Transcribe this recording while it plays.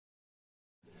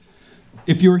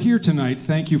If you are here tonight,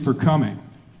 thank you for coming.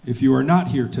 If you are not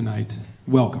here tonight,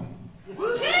 welcome.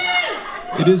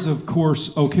 It is, of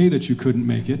course, okay that you couldn't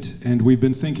make it, and we've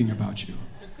been thinking about you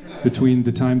between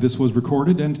the time this was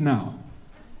recorded and now.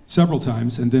 Several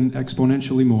times, and then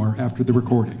exponentially more after the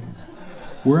recording.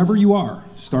 Wherever you are,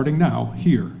 starting now,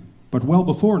 here, but well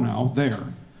before now,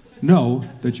 there, know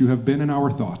that you have been in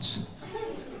our thoughts.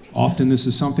 Often this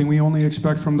is something we only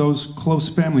expect from those close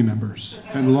family members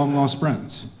and long-lost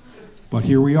friends. But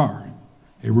here we are,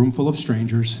 a room full of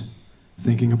strangers,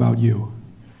 thinking about you.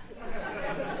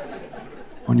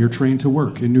 On your train to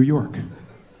work in New York.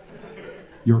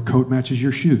 Your coat matches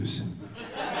your shoes.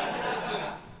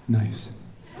 Nice.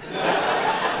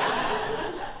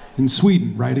 In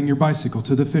Sweden, riding your bicycle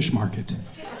to the fish market.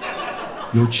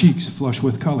 Your cheeks flush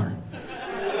with color.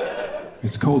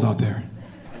 It's cold out there.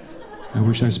 I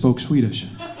wish I spoke Swedish,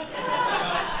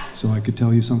 so I could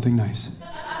tell you something nice.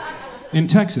 In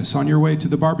Texas, on your way to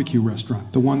the barbecue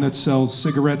restaurant, the one that sells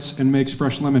cigarettes and makes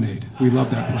fresh lemonade. We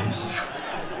love that place.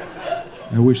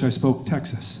 I wish I spoke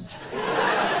Texas,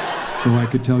 so I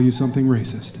could tell you something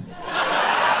racist.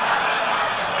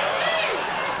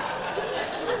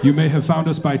 You may have found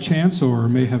us by chance or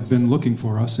may have been looking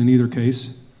for us. In either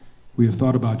case, we have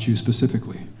thought about you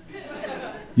specifically.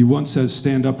 You once said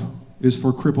stand-up is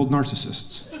for crippled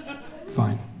narcissists.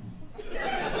 Fine.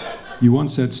 You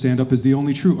once said stand-up is the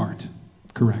only true art.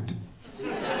 Correct.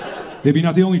 Maybe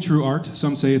not the only true art.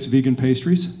 Some say it's vegan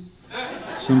pastries.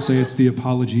 Some say it's the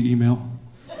apology email.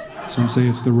 Some say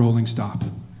it's the rolling stop.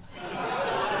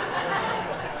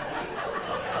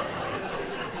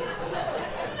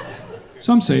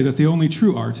 Some say that the only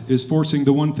true art is forcing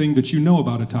the one thing that you know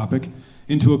about a topic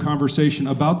into a conversation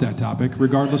about that topic,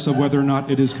 regardless of whether or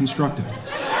not it is constructive.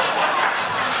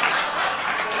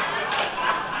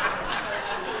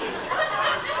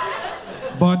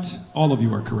 But all of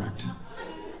you are correct.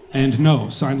 And no,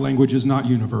 sign language is not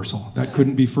universal. That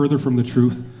couldn't be further from the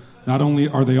truth. Not only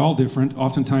are they all different,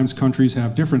 oftentimes countries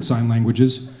have different sign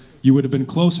languages. You would have been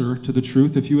closer to the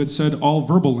truth if you had said all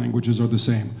verbal languages are the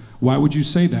same. Why would you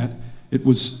say that? It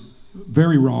was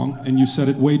very wrong, and you said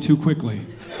it way too quickly.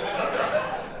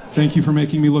 Thank you for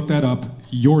making me look that up.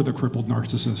 You're the crippled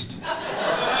narcissist.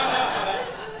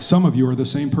 Some of you are the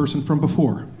same person from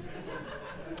before.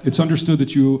 It's understood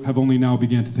that you have only now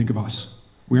began to think of us.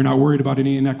 We are not worried about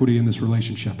any inequity in this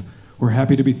relationship. We're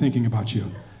happy to be thinking about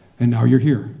you. And now you're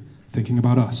here, thinking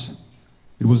about us.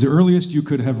 It was the earliest you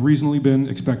could have reasonably been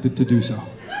expected to do so.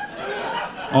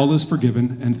 All is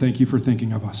forgiven, and thank you for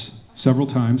thinking of us. Several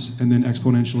times, and then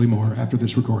exponentially more after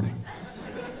this recording.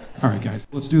 All right, guys,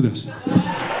 let's do this. All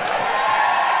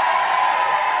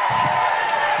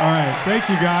right, thank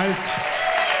you, guys.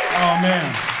 Oh,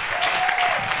 man,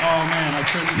 I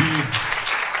couldn't be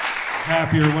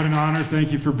happier. What an honor.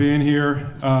 Thank you for being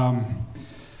here.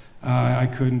 I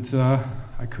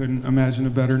couldn't imagine a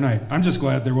better night. I'm just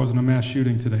glad there wasn't a mass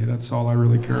shooting today. That's all I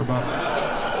really care about.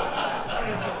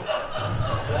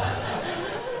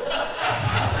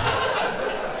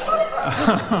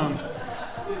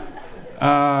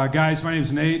 Guys, my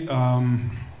name's Nate.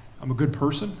 I'm a good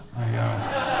person.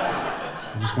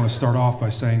 I just want to start off by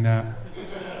saying that.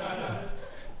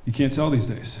 You can't tell these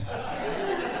days.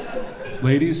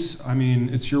 Ladies, I mean,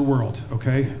 it's your world,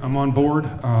 okay? I'm on board.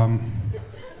 I'm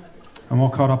all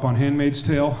caught up on Handmaid's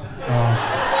Tale.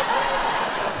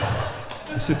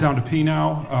 I sit down to pee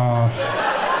now.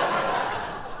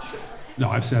 No,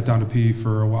 I've sat down to pee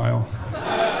for a while.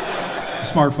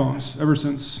 Smartphones, ever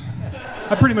since.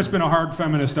 I've pretty much been a hard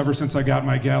feminist ever since I got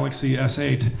my Galaxy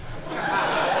S8.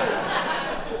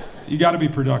 You gotta be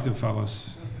productive,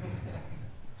 fellas.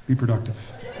 Be productive.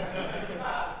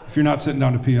 If you're not sitting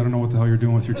down to pee, I don't know what the hell you're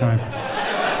doing with your time.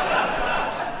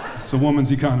 It's a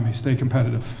woman's economy, stay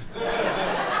competitive.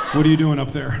 What are you doing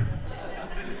up there?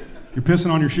 You're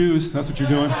pissing on your shoes, that's what you're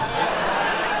doing.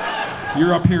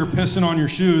 You're up here pissing on your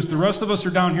shoes. The rest of us are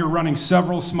down here running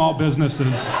several small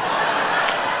businesses.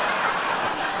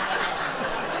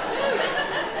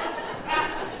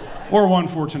 Or one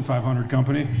Fortune 500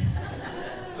 company.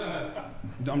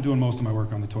 I'm doing most of my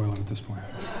work on the toilet at this point.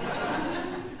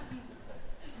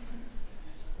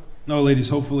 No, ladies,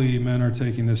 hopefully men are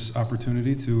taking this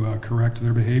opportunity to correct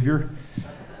their behavior.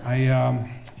 I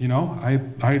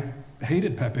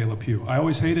hated Pepe Le Pew. I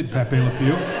always hated Pepe Le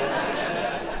Pew.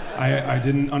 I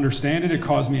didn't understand it. It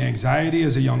caused me anxiety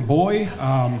as a young boy.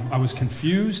 I was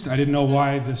confused. I didn't know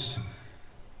why this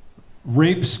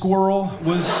rape squirrel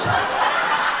was...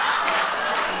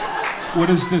 What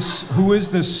is this? Who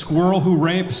is this squirrel who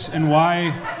rapes, and why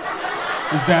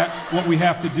is that what we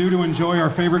have to do to enjoy our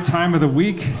favorite time of the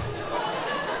week?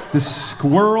 The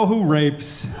squirrel who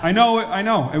rapes. I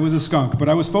know, it was a skunk, but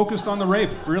I was focused on the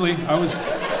rape, really. I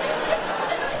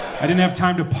didn't have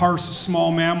time to parse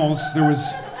small mammals. There was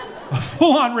a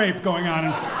full-on rape going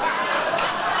on.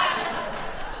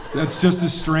 That's just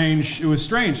as strange. It was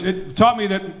strange. It taught me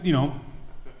that,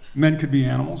 men could be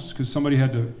animals, because somebody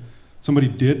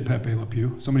did Pepe Le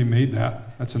Pew. Somebody made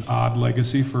that. That's an odd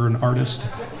legacy for an artist.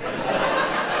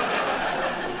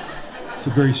 It's a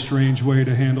very strange way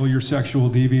to handle your sexual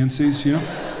deviancies,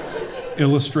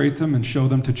 Illustrate them and show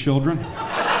them to children.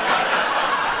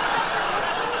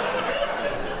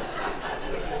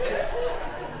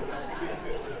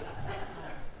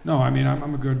 No, I mean,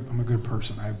 I'm a good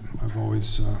person. I've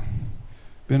always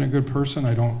been a good person.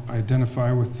 I don't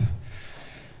identify with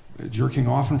jerking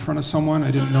off in front of someone. I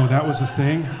didn't know that was a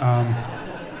thing.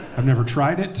 I've never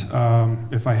tried it.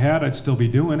 If I had, I'd still be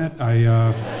doing it.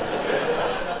 I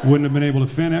wouldn't have been able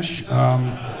to finish.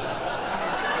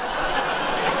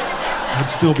 I'd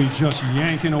still be just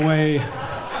yanking away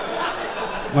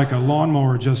like a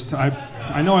lawnmower.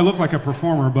 I know I look like a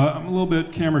performer, but I'm a little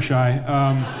bit camera shy.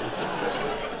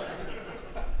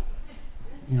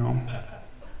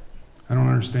 I don't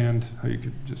understand how you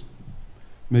could just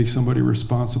make somebody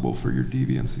responsible for your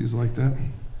deviancies like that.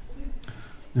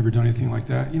 Never done anything like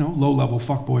that. Low-level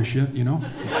fuckboy shit,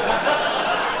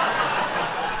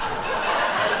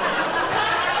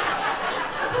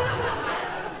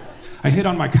 I hit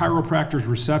on my chiropractor's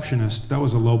receptionist. That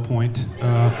was a low point.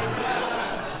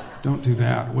 Don't do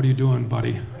that. What are you doing,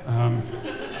 buddy?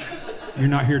 You're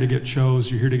not here to get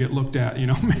chose. You're here to get looked at.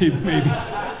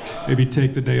 Maybe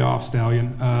take the day off,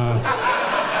 stallion.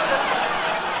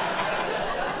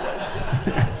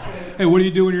 Hey, what do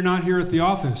you do when you're not here at the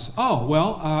office? Oh,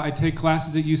 well, I take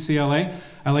classes at UCLA.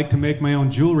 I like to make my own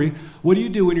jewelry. What do you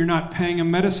do when you're not paying a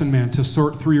medicine man to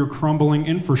sort through your crumbling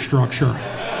infrastructure?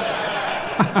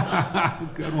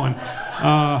 Good one.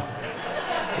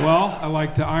 Well, I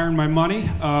like to iron my money.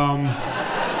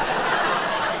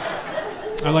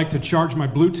 I like to charge my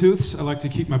Bluetooths. I like to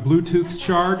keep my Bluetooths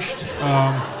charged.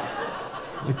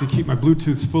 I like to keep my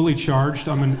Bluetooths fully charged.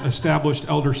 I'm an established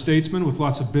elder statesman with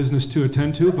lots of business to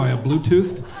attend to via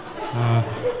Bluetooth.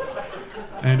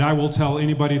 And I will tell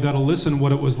anybody that'll listen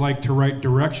what it was like to write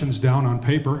directions down on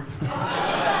paper.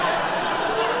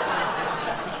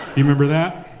 You remember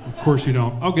that? Of course you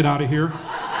don't. I'll get out of here.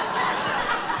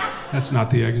 That's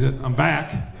not the exit. I'm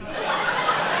back.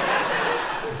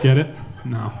 Get it?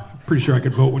 No. Pretty sure I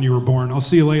could vote when you were born. I'll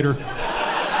see you later.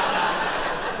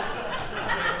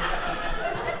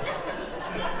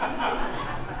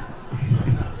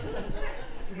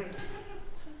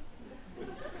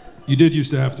 You did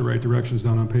used to have to write directions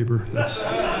down on paper. It's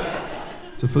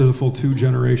for the full 2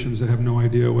 generations that have no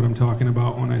idea what I'm talking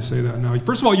about when I say that now.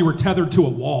 First of all, you were tethered to a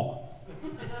wall.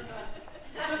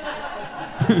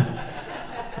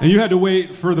 And you had to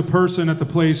wait for the person at the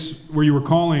place where you were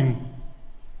calling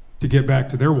to get back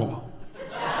to their wall.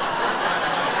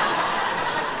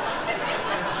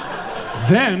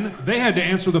 Then they had to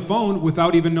answer the phone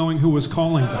without even knowing who was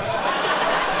calling them.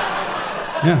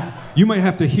 Yeah. You might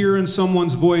have to hear in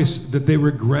someone's voice that they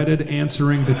regretted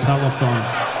answering the telephone.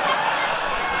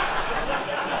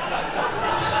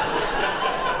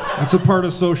 That's a part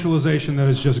of socialization that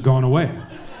has just gone away.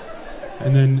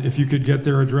 And then if you could get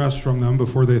their address from them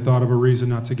before they thought of a reason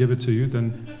not to give it to you,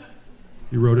 then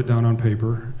you wrote it down on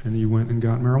paper and you went and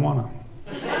got marijuana.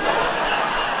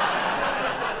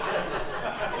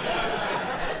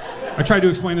 I tried to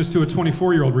explain this to a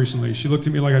 24-year-old recently. She looked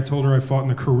at me like I told her I fought in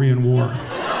the Korean War.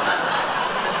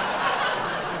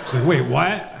 She's like, wait,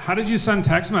 what? How did you send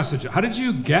text messages? How did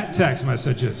you get text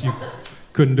messages? You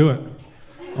couldn't do it.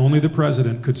 Only the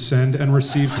president could send and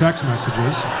receive text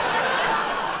messages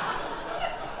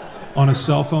on a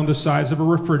cell phone the size of a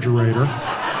refrigerator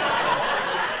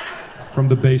from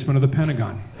the basement of the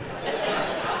Pentagon.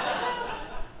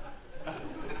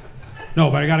 No,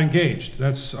 but I got engaged.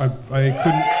 I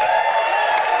couldn't.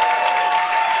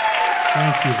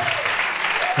 Thank you.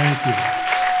 Thank you.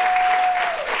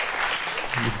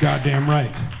 You're goddamn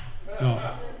right. No.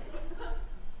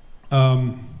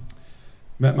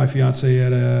 Met my fiance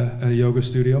at a yoga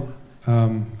studio,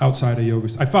 outside a yoga.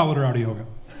 I followed her out of yoga.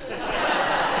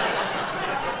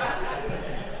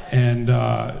 And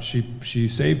she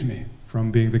saved me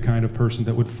from being the kind of person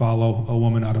that would follow a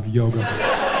woman out of yoga.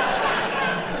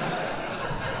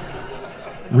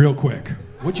 Real quick.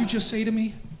 What'd you just say to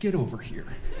me? Get over here.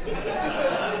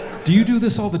 Do you do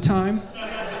this all the time?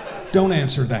 Don't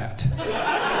answer that.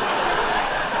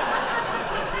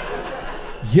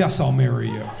 Yes, I'll marry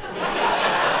you.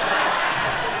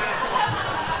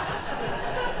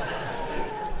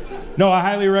 No, I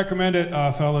highly recommend it,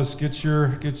 fellas. Get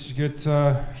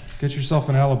yourself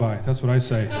an alibi. That's what I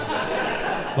say.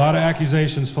 A lot of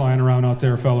accusations flying around out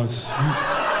there, fellas.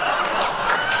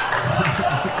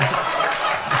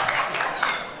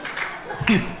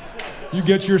 You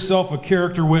get yourself a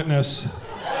character witness,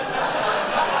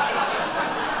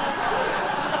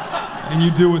 and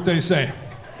you do what they say.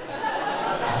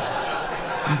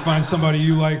 You find somebody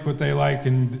you like what they like,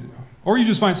 or you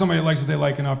just find somebody that likes what they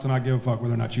like enough to not give a fuck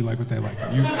whether or not you like what they like.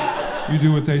 You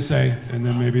do what they say, and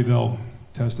then maybe they'll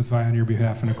testify on your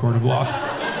behalf in a court of law.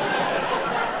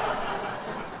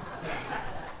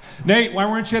 Nate, why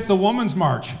weren't you at the Women's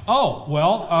March? Oh,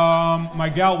 well, my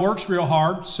gal works real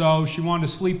hard, so she wanted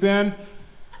to sleep in,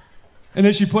 and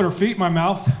then she put her feet in my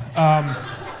mouth.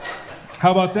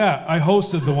 How about that? I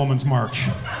hosted the Women's March.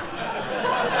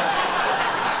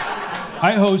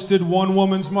 I hosted one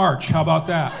Women's March. How about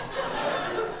that?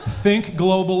 Think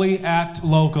globally, act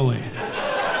locally.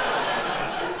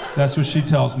 That's what she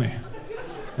tells me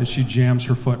as she jams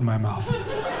her foot in my mouth.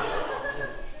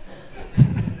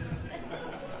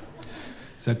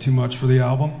 Is that too much for the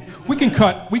album? We can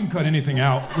cut anything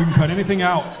out. We can cut anything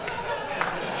out.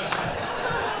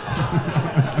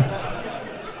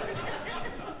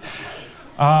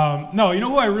 No, you know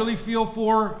who I really feel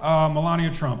for? Melania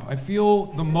Trump. I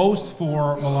feel the most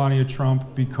for Melania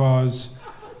Trump because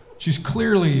she's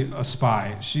clearly a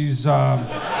spy. She's the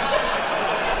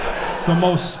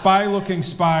most spy-looking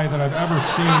spy that I've ever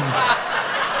seen.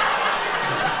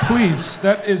 Please,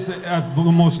 that is the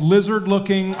most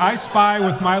lizard-looking. I spy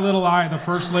with my little eye. The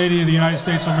First Lady of the United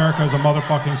States of America is a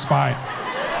motherfucking spy.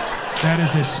 That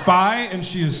is a spy, and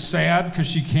she is sad because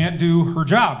she can't do her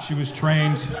job. She was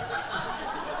trained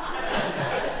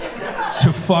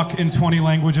to fuck in 20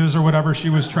 languages or whatever she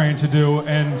was trained to do,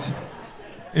 and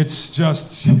it's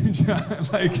just,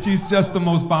 like, she's just the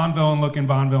most Bond villain-looking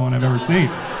Bond villain I've ever seen.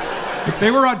 If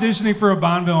they were auditioning for a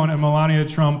Bond villain and Melania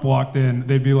Trump walked in,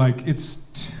 they'd be like, it's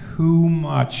too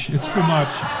much. It's too much.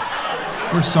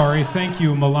 We're sorry. Thank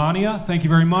you, Melania. Thank you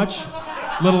very much.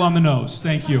 Little on the nose.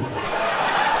 Thank you.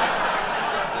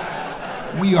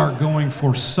 We are going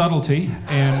for subtlety,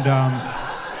 and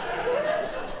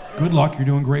good luck. You're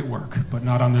doing great work, but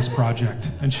not on this project.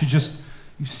 And she just,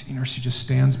 you've seen her, she just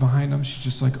stands behind him. She's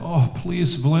just like, oh,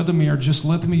 please, Vladimir, just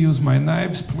let me use my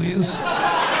knives, please.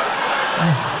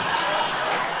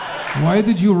 Why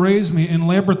did you raise me in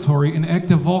laboratory in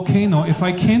active volcano if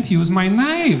I can't use my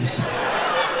knives?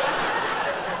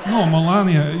 No,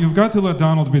 Melania, you've got to let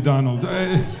Donald be Donald.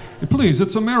 Please,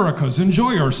 it's America's.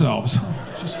 Enjoy yourselves.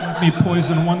 Just let me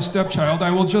poison one stepchild.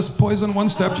 I will just poison one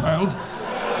stepchild.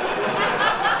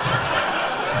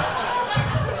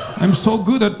 I'm so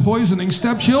good at poisoning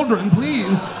stepchildren,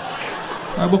 please.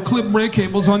 I will clip brake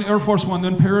cables on Air Force One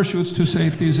and parachutes to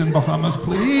safeties in Bahamas,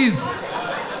 please.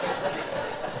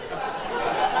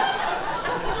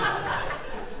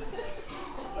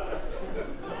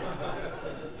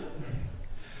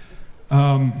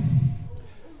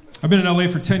 I've been in LA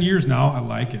for 10 years now. I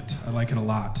like it. I like it a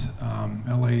lot.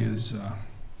 LA's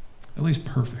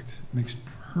perfect. It makes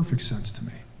perfect sense to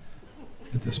me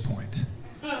at this point.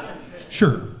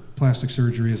 Sure, plastic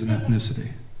surgery is an ethnicity.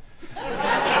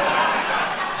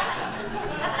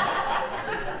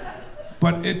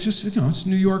 But it just, it's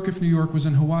New York if New York was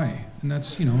in Hawaii. And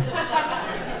that's,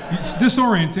 it's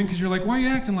disorienting because you're like, why are you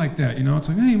acting like that? It's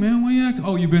like, hey man, why are you acting?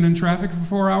 Oh, you've been in traffic for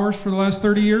 4 hours for the last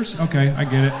 30 years? Okay, I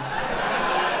get it.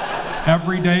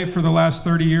 Every day for the last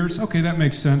 30 years? Okay, that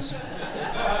makes sense.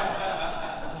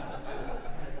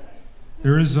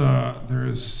 There is a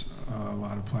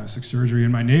lot of plastic surgery.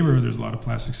 In my neighborhood, there's a lot of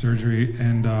plastic surgery.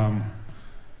 And I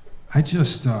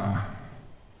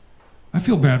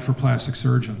feel bad for plastic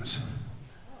surgeons.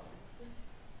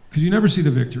 Because you never see the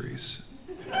victories.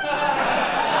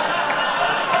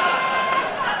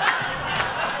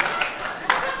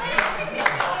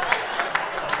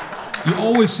 You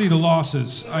always see the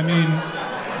losses. I mean,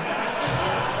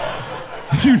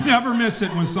 you never miss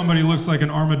it when somebody looks like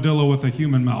an armadillo with a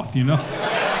human mouth,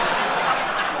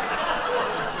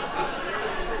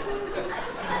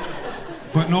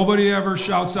 But nobody ever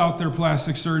shouts out their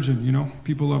plastic surgeon,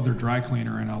 People love their dry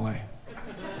cleaner in LA.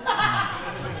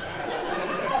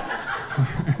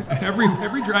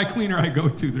 Every dry cleaner I go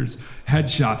to, there's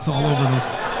headshots all over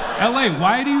LA.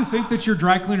 Why do you think that your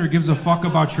dry cleaner gives a fuck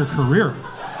about your career?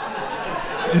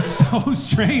 It's so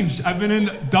strange. I've been in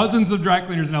dozens of dry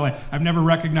cleaners in LA. I've never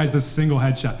recognized a single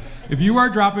headshot. If you are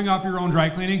dropping off your own dry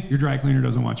cleaning, your dry cleaner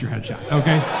doesn't want your headshot,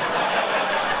 okay?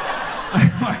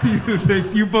 Why do you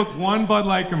think you book one Bud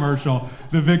Light commercial,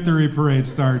 the victory parade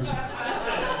starts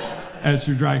at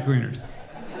your dry cleaners?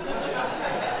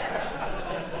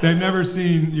 They've never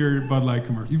seen your Bud Light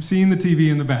commercial. You've seen the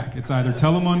TV in the back. It's either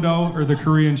Telemundo or the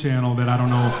Korean channel that I don't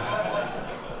know.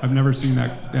 I've never seen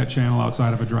that channel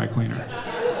outside of a dry cleaner.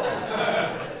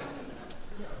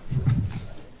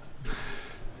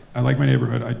 I like my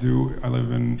neighborhood. I do. I live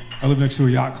next to a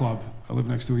yacht club. I live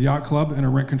next to a yacht club in a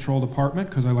rent-controlled apartment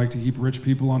because I like to keep rich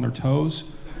people on their toes.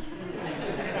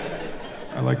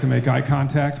 I like to make eye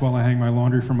contact while I hang my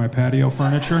laundry from my patio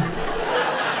furniture.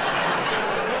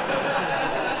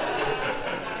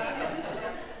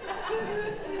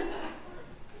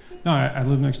 No, I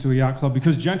live next to a yacht club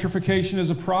because gentrification is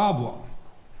a problem.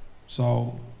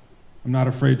 So I'm not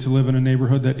afraid to live in a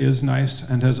neighborhood that is nice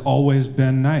and has always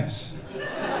been nice.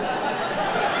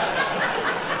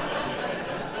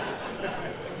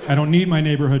 I don't need my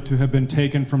neighborhood to have been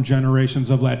taken from generations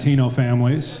of Latino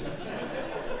families,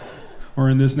 or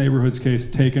in this neighborhood's case,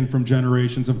 taken from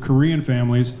generations of Korean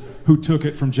families who took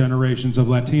it from generations of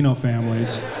Latino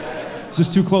families. Is this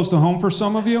too close to home for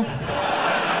some of you?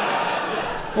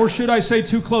 Or should I say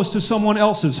too close to someone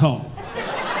else's home?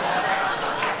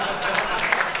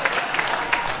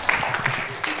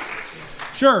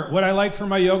 Sure, would I like for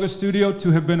my yoga studio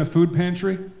to have been a food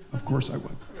pantry? Of course I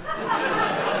would.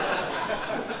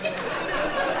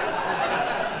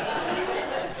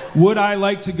 Would I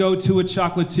like to go to a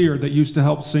chocolatier that used to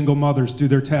help single mothers do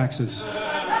their taxes?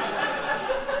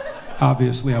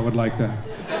 Obviously, I would like that.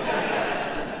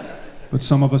 But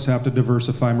some of us have to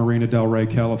diversify Marina Del Rey,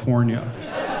 California.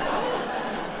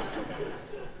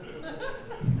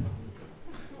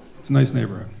 It's a nice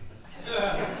neighborhood.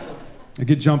 I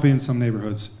get jumpy in some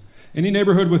neighborhoods. Any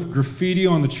neighborhood with graffiti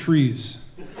on the trees.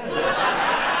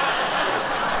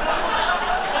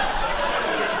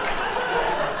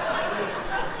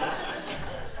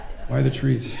 Why the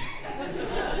trees?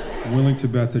 I'm willing to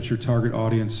bet that your target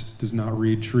audience does not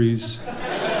read trees.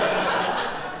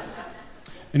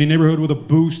 Any neighborhood with a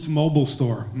Boost mobile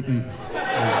store?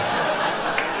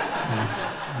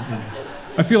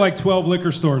 I feel like 12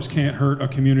 liquor stores can't hurt a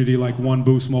community like one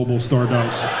Boost mobile store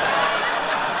does.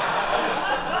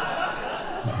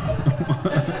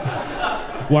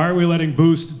 Why are we letting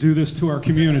Boost do this to our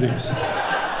communities?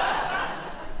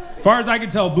 As far as I can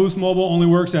tell, Boost Mobile only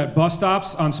works at bus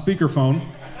stops on speakerphone.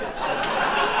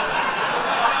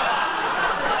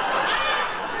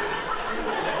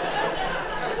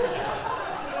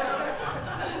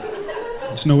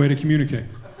 There's no way to communicate.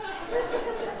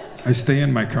 I stay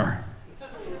in my car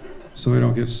so I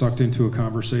don't get sucked into a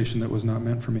conversation that was not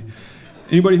meant for me.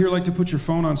 Anybody here like to put your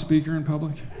phone on speaker in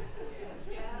public?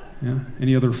 Yeah?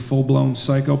 Any other full-blown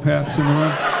psychopaths in the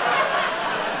room?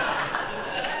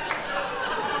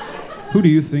 Who do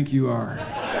you think you are?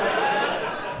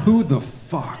 Who the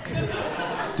fuck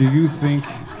do you think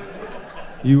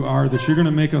you are that you're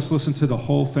gonna make us listen to the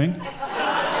whole thing?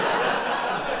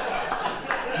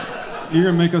 You're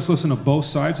gonna make us listen to both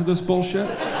sides of this bullshit?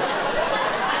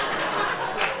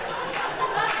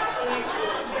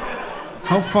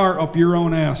 How far up your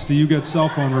own ass do you get cell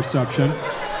phone reception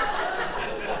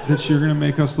that you're gonna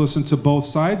make us listen to both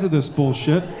sides of this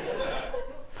bullshit?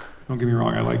 Don't get me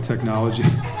wrong, I like technology.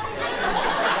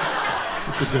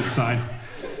 It's a good sign.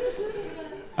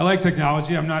 I like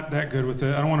technology. I'm not that good with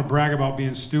it. I don't want to brag about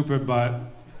being stupid, but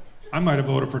I might have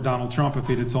voted for Donald Trump if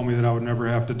he'd have told me that I would never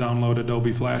have to download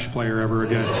Adobe Flash Player ever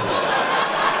again.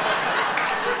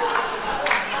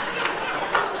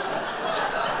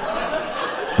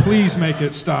 Please make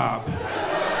it stop.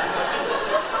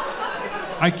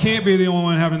 I can't be the only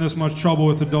one having this much trouble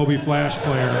with Adobe Flash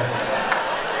Player.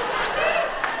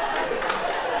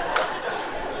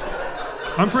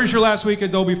 I'm pretty sure last week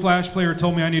Adobe Flash Player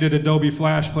told me I needed Adobe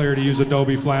Flash Player to use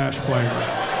Adobe Flash Player.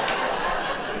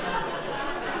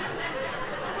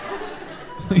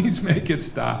 Please make it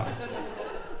stop.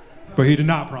 But he did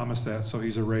not promise that, so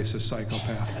he's a racist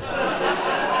psychopath.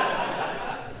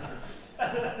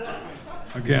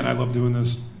 Again, I love doing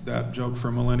that joke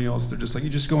for millennials. They're just like, you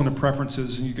just go into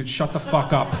preferences and you could shut the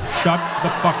fuck up. Shut the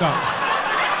fuck up.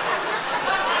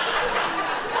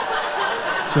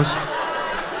 Just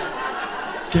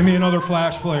give me another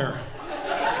Flash Player.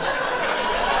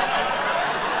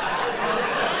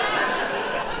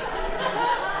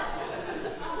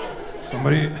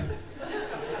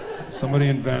 Somebody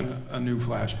invent a new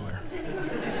Flash Player.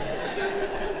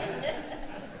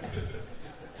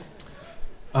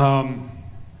 I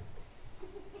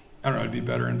don't know, it'd be a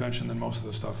better invention than most of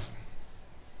the stuff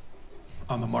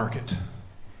on the market.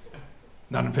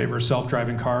 Not in favor of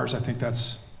self-driving cars. I think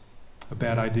that's a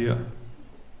bad idea.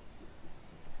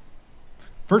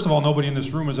 First of all, nobody in this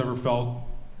room has ever felt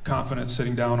confident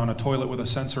sitting down on a toilet with a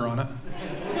sensor on it.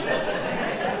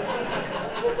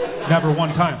 Never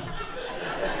one time.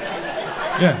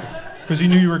 Yeah, because you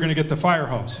knew you were going to get the fire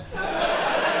hose.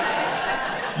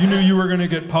 You knew you were going to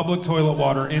get public toilet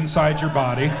water inside your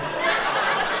body.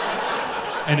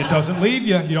 And it doesn't leave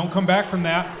you. You don't come back from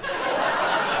that.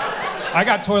 I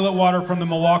got toilet water from the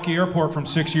Milwaukee airport from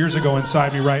 6 years ago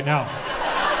inside me right now.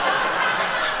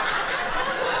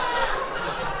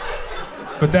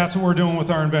 But that's what we're doing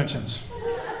with our inventions.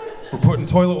 We're putting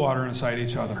toilet water inside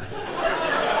each other.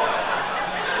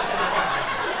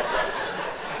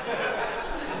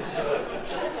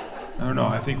 I don't know.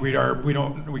 I think we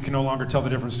can no longer tell the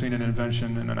difference between an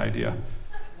invention and an idea.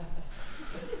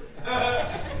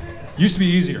 Used to be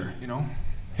easier, you know.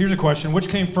 Here's a question: which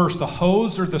came first, the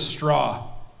hose or the straw?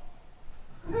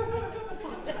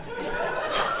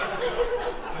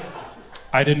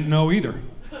 I didn't know either,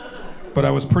 but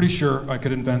I was pretty sure I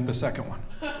could invent the second one.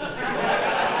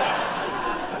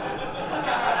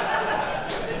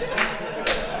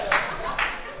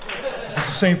 It's the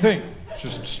same thing, it's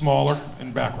just smaller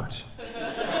and backwards.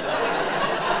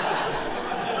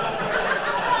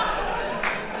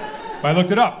 I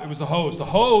looked it up. It was the hose. The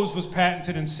hose was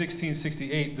patented in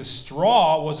 1668. The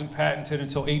straw wasn't patented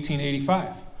until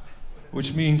 1885,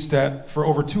 which means that for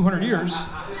over 200 years,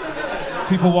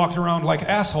 people walked around like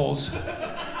assholes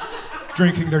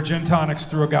drinking their gin tonics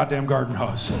through a goddamn garden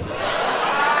hose.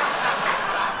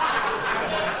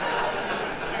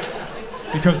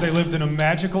 Because they lived in a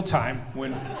magical time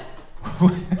when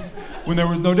there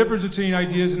was no difference between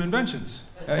ideas and inventions.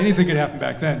 Anything could happen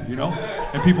back then, you know?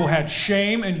 And people had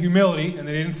shame and humility, and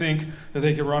they didn't think that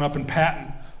they could run up and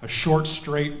patent a short,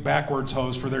 straight, backwards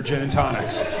hose for their gin and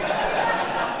tonics.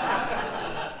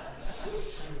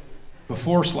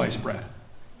 Before sliced bread.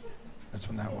 That's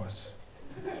when that was.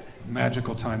 A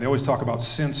magical time. They always talk about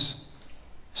since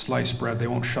sliced bread. They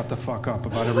won't shut the fuck up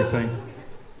about everything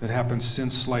that happened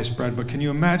since sliced bread. But can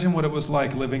you imagine what it was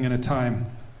like living in a time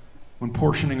when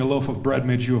portioning a loaf of bread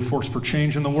made you a force for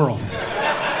change in the world?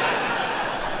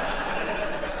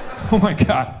 Oh my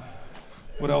God,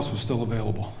 what else was still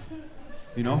available?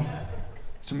 You know,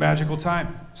 it's a magical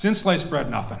time. Since sliced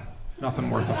bread, nothing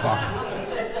worth a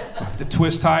fuck. The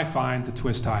twist tie, fine, the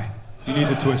twist tie. You need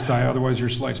the twist tie, otherwise your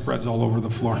sliced bread's all over the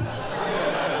floor.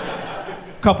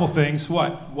 Couple things,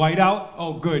 what? Whiteout?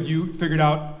 Oh good, you figured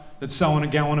out that selling a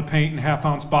gallon of paint in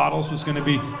half-ounce bottles was gonna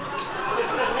be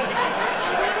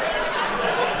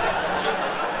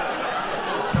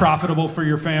profitable for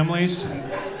your families.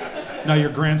 Now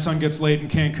your grandson gets laid in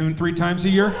Cancun 3 times a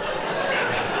year.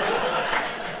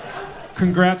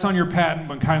 Congrats on your patent,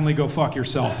 but kindly go fuck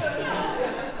yourself.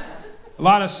 A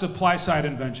lot of supply side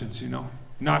inventions, you know.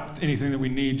 Not anything that we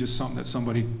need, just something that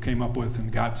somebody came up with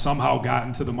and somehow got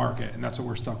into the market, and that's what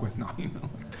we're stuck with now, you know.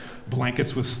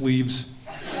 Blankets with sleeves.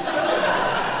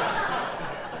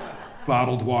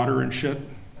 Bottled water and shit.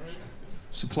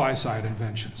 Supply side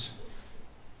inventions.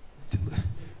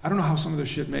 I don't know how some of this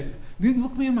shit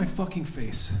look me in my fucking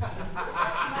face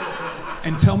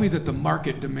and tell me that the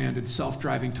market demanded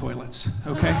self-driving toilets,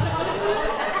 okay?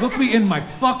 Look me in my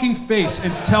fucking face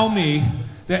and tell me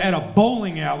that at a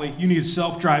bowling alley you need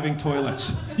self-driving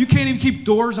toilets. You can't even keep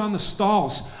doors on the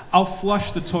stalls. I'll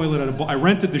flush the toilet at I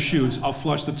rented the shoes. I'll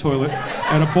flush the toilet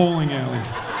at a bowling alley.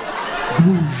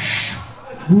 Whoosh,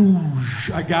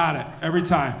 whoosh. I got it every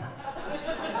time.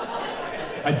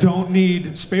 I don't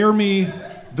need, spare me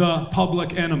the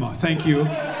public enema, thank you.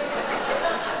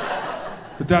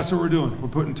 But that's what we're doing. We're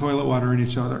putting toilet water in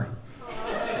each other.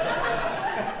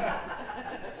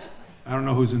 I don't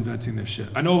know who's inventing this shit.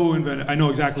 I know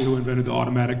exactly who invented the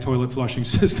automatic toilet flushing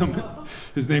system.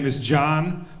 His name is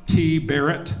John T.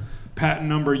 Barrett, patent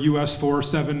number US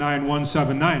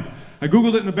 479179. I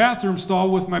Googled it in a bathroom stall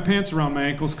with my pants around my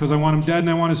ankles because I want him dead and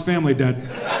I want his family dead.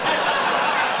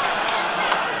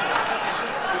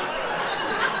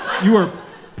 You are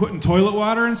putting toilet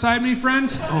water inside me,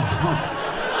 friend? Oh.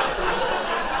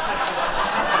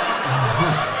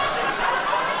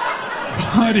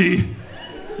 Buddy,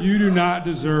 you do not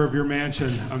deserve your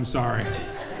mansion. I'm sorry.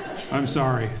 I'm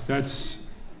sorry. That's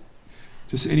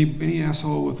just any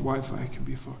asshole with Wi-Fi can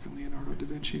be fucking Leonardo da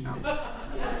Vinci now.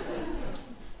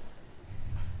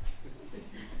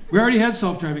 We already had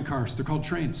self-driving cars. They're called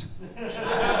trains.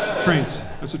 Trains.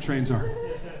 That's what trains are.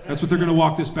 That's what they're going to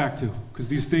walk this back to. Because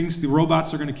these things, the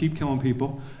robots are going to keep killing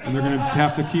people. And they're going to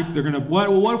have to keep,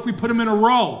 what if we put them in a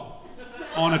row?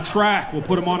 On a track. We'll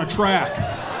put them on a track.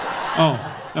 Oh,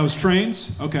 that was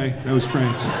trains? Okay, that was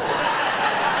trains.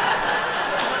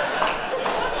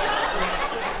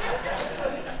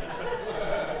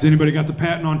 Has anybody got the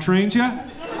patent on trains yet?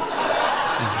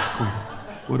 Oh, cool.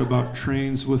 What about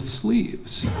trains with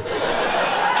sleeves?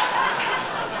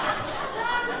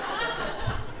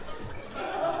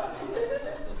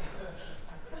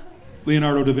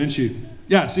 Leonardo da Vinci.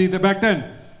 Yeah, see, that back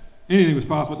then, anything was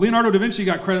possible. Leonardo da Vinci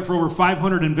got credit for over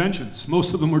 500 inventions.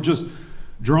 Most of them were just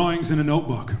drawings in a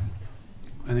notebook.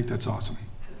 I think that's awesome.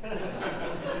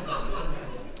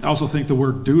 I also think the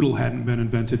word doodle hadn't been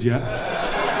invented yet.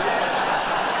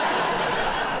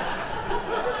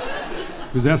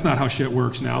 Because that's not how shit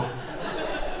works now.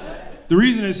 The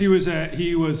reason is he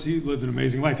lived an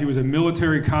amazing life. He was a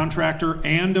military contractor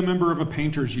and a member of a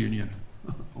painters union.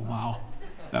 Wow,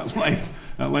 that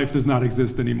life does not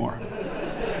exist anymore.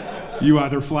 You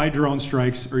either fly drone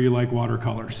strikes or you like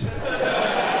watercolors.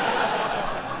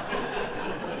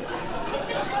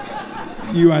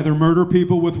 You either murder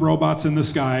people with robots in the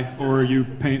sky or you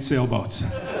paint sailboats.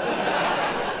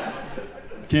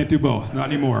 Can't do both, not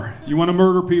anymore. You want to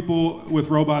murder people with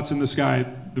robots in the sky,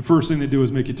 the first thing they do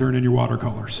is make you turn in your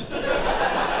watercolors.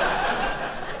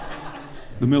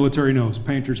 The military knows,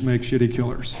 painters make shitty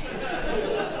killers.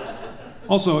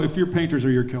 Also, if your painters are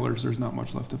your killers, there's not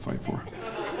much left to fight for.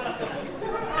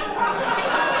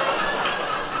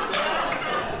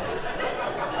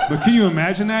 But can you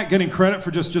imagine that? Getting credit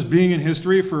for just being in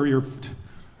history for your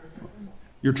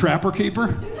trapper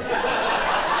keeper?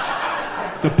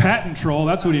 The patent troll,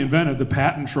 that's what he invented, the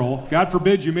patent troll. God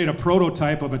forbid you made a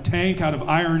prototype of a tank out of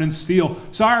iron and steel.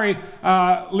 Sorry,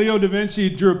 Leo da Vinci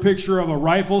drew a picture of a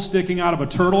rifle sticking out of a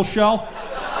turtle shell.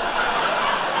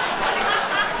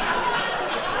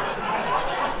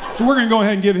 So we're gonna go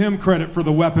ahead and give him credit for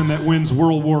the weapon that wins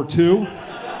World War II.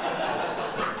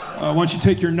 Why don't you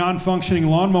take your non-functioning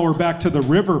lawnmower back to the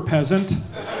river, peasant?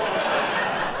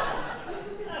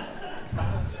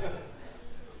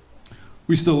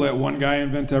 We still let one guy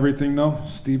invent everything, though.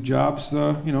 Steve Jobs,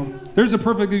 you know. There's a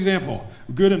perfect example.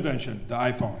 Good invention, the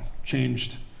iPhone,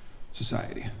 changed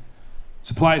society.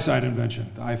 Supply side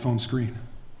invention, the iPhone screen.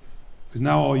 Because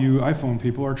now all you iPhone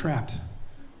people are trapped.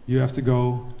 You have to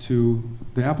go to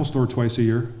the Apple Store twice a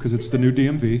year, because it's the new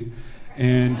DMV,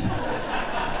 and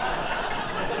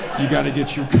you gotta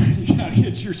get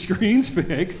your screens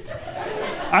fixed.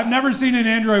 I've never seen an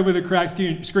Android with a cracked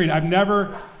screen. I've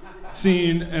never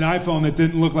seen an iPhone that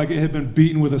didn't look like it had been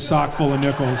beaten with a sock full of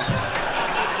nickels.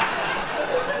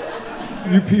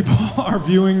 You people are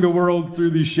viewing the world through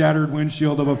the shattered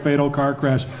windshield of a fatal car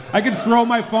crash. I could throw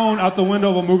my phone out the window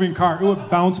of a moving car. It would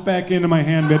bounce back into my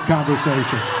hand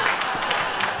mid-conversation.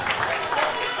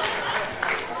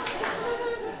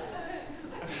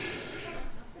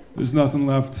 There's nothing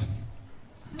left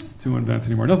to invent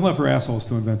anymore. Nothing left for assholes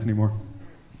to invent anymore.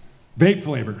 Vape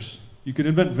flavors. You can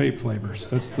invent vape flavors.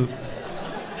 That's the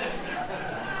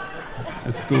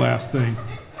last thing.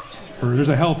 There's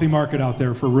a healthy market out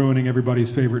there for ruining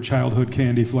everybody's favorite childhood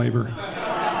candy flavor.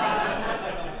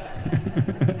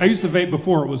 I used to vape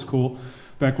before it was cool,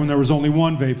 back when there was only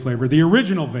one vape flavor. The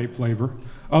original vape flavor,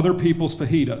 other people's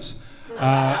fajitas.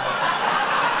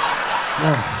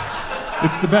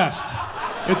 It's the best.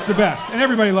 It's the best. And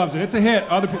everybody loves it. It's a hit.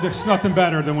 There's nothing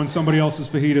better than when somebody else's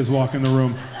fajitas walk in the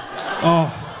room.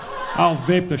 Oh. I'll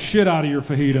vape the shit out of your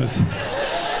fajitas.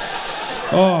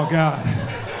 Oh, God.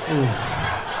 Oof.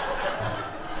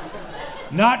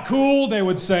 Not cool, they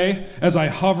would say, as I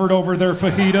hovered over their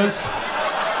fajitas.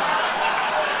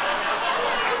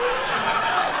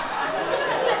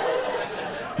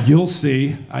 You'll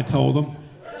see, I told them.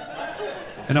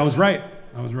 And I was right.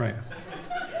 I was right.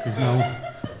 Because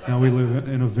now we live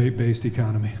in a vape-based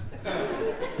economy.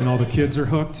 And all the kids are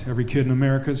hooked. Every kid in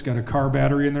America's got a car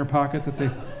battery in their pocket that they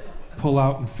pull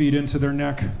out and feed into their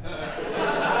neck.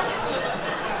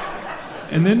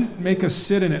 And then make us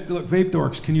sit in it. Look, vape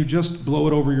dorks, can you just blow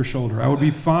it over your shoulder? I would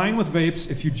be fine with vapes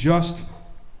if you just...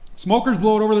 Smokers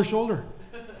blow it over their shoulder.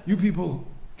 You people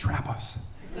trap us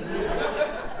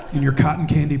in your cotton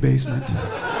candy basement.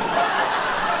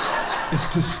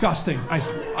 It's disgusting.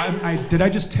 Did I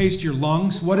just taste your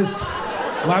lungs?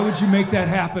 Why would you make that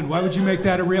happen? Why would you make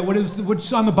that a real?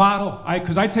 What's on the bottle?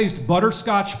 Because I taste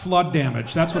butterscotch flood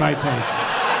damage. That's what I taste.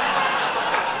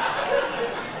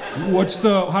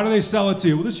 How do they sell it to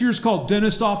you? Well, this year's called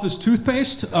dentist office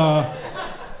toothpaste.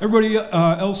 Everybody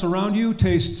else around you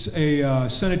tastes a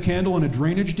scented candle in a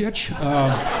drainage ditch.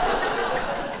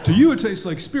 To you, it tastes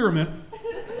like spearmint.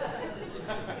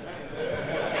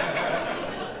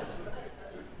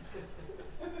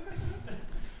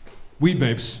 Weed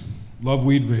vapes. Love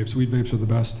weed vapes. Weed vapes are the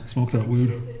best. Smoked out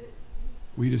weed.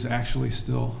 Weed is actually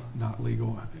still not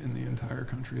legal in the entire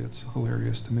country. That's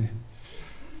hilarious to me.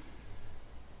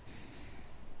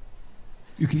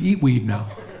 You can eat weed now.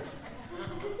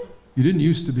 You didn't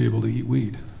used to be able to eat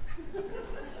weed.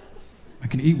 I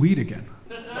can eat weed again.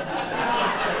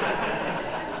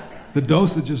 The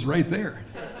dosage is right there.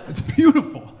 It's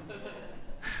beautiful.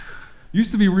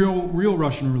 Used to be real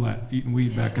Russian roulette, eating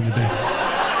weed back in the day.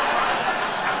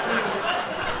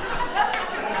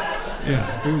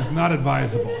 Yeah, it was not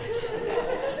advisable.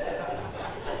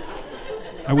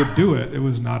 I would do it, it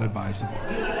was not advisable.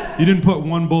 You didn't put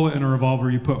one bullet in a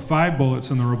revolver, you put 5 bullets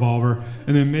in the revolver,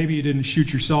 and then maybe you didn't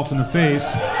shoot yourself in the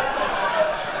face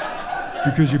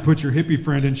because you put your hippie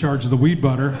friend in charge of the weed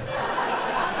butter.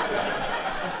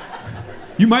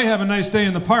 You might have a nice day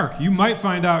in the park. You might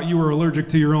find out you were allergic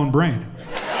to your own brain.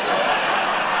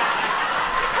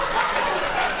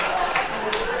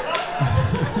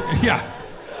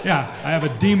 Yeah, I have a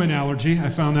demon allergy. I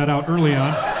found that out early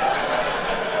on.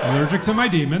 Allergic to my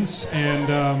demons,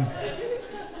 and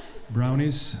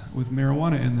brownies with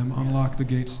marijuana in them unlock the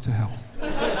gates to hell.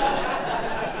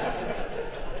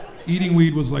 Eating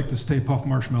weed was like the Stay Puft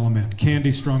Marshmallow Man.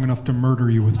 Candy strong enough to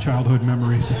murder you with childhood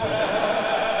memories.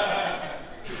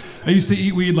 I used to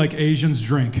eat weed like Asians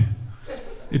drink.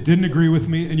 It didn't agree with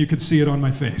me, and you could see it on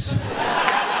my face.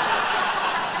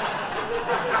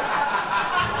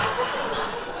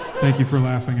 Thank you for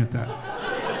laughing at that.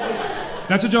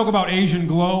 That's a joke about Asian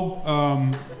glow.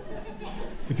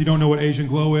 If you don't know what Asian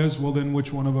glow is, well then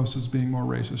which one of us is being more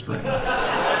racist right now?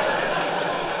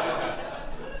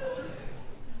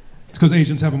 It's because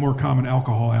Asians have a more common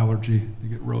alcohol allergy. They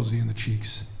get rosy in the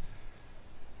cheeks.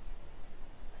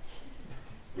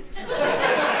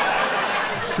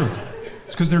 It's true.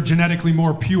 It's because they're genetically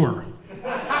more pure.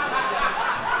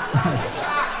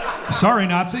 Sorry,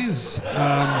 Nazis.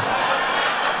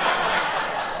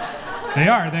 They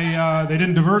are. They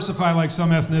didn't diversify like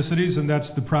some ethnicities, and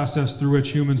that's the process through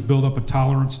which humans build up a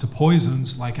tolerance to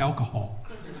poisons like alcohol.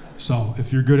 So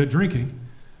if you're good at drinking,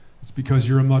 it's because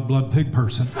you're a mudblood pig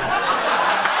person.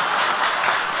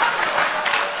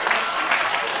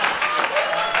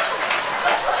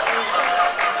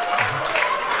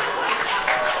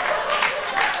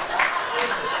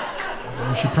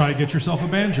 You should probably get yourself a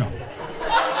banjo.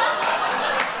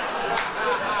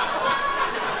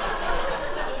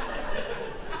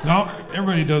 No,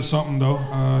 everybody does something though.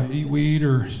 Eat weed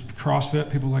or CrossFit.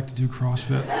 People like to do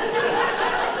CrossFit.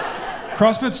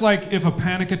 CrossFit's like if a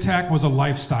panic attack was a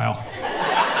lifestyle.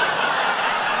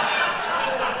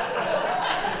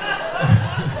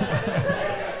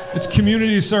 It's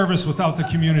community service without the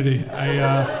community.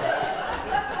 I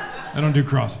don't do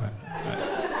CrossFit.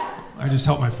 I just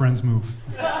help my friends move.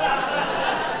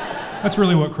 That's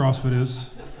really what CrossFit is.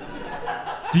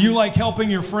 Do you like helping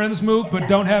your friends move but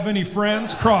don't have any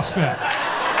friends? CrossFit.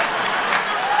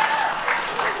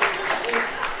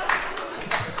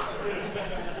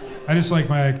 I just like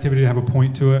my activity to have a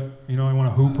point to it. You know, I want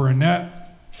to hoop or a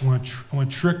net. I want to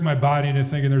trick my body into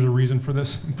thinking there's a reason for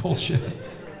this bullshit.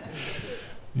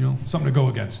 You know, something to go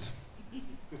against.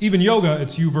 Even yoga,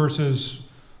 it's you versus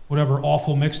whatever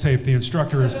awful mixtape the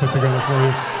instructor has put together for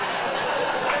you.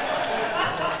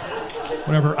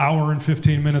 Whatever hour and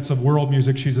 15 minutes of world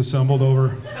music she's assembled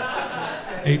over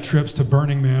 8 trips to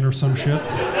Burning Man or some shit.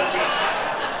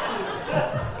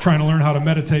 Trying to learn how to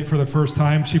meditate for the first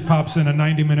time, she pops in a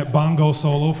 90-minute bongo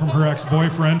solo from her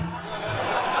ex-boyfriend.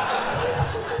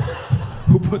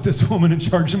 Who put this woman in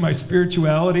charge of my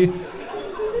spirituality?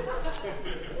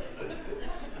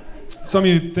 Some of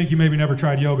you think you maybe never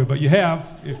tried yoga, but you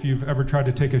have if you've ever tried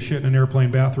to take a shit in an airplane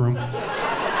bathroom.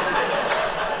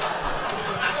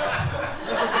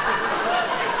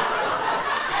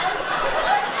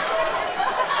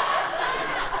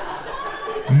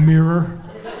 Mirror.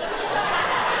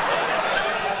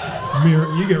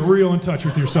 You get real in touch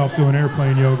with yourself doing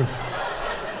airplane yoga.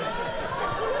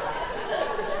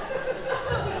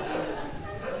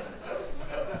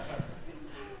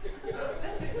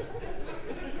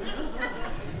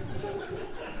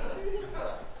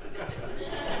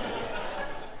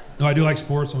 No, I do like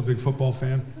sports. I'm a big football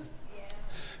fan.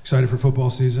 Excited for football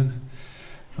season.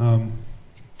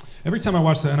 Every time I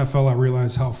watch the NFL, I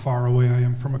realize how far away I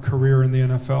am from a career in the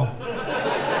NFL.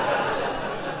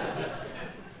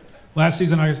 Last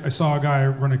season, I saw a guy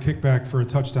run a kickback for a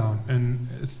touchdown, and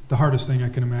it's the hardest thing I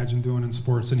can imagine doing in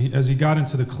sports. And as he got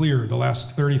into the clear, the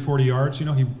last 30, 40 yards, you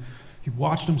know, he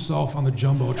watched himself on the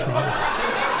Jumbotron.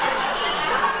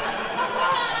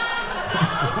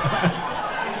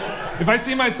 If I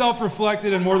see myself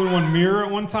reflected in more than one mirror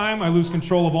at one time, I lose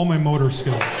control of all my motor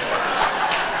skills.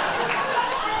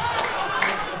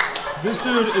 This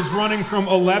dude is running from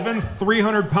 11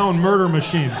 300-pound murder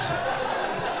machines.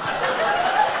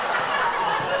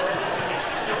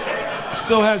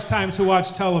 Still has time to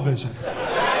watch television.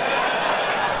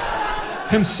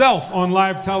 Himself on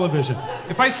live television.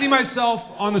 If I see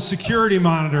myself on the security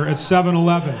monitor at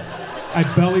 7-Eleven, I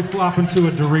belly flop into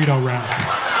a Dorito wrap.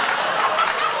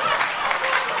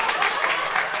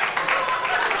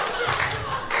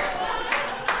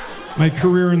 My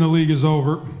career in the league is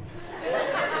over.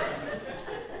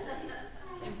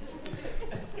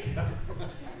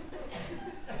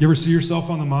 You ever see yourself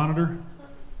on the monitor?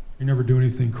 You never do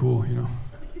anything cool, you know.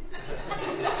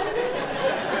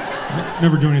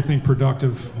 Never do anything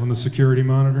productive on the security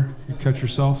monitor. You catch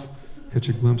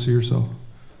a glimpse of yourself.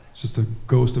 It's just a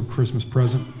ghost of Christmas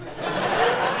present.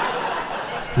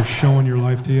 Just showing your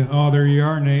life to you. Oh, there you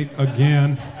are, Nate,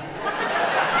 again.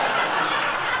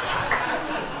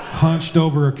 Hunched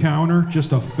over a counter,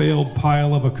 just a failed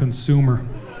pile of a consumer.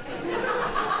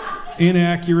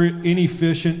 Inaccurate,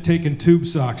 inefficient, taking tube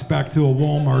socks back to a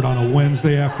Walmart on a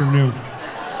Wednesday afternoon.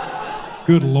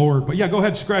 Good Lord. But yeah, go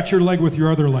ahead, scratch your leg with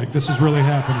your other leg. This is really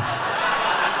happening.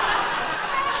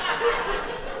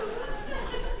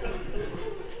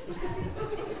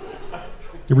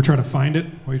 You ever try to find it?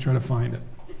 Why do you try to find it?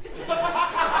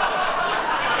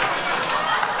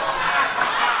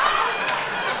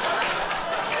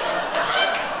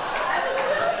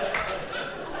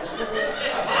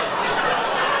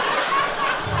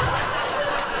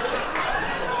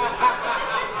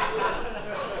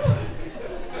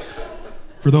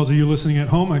 For those of you listening at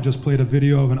home, I just played a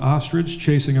video of an ostrich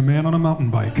chasing a man on a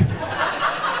mountain bike.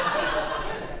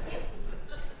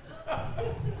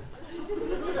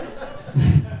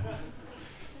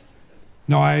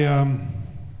 No, I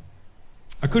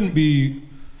couldn't be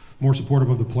more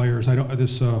supportive of the players.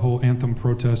 This whole anthem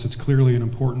protest, it's clearly an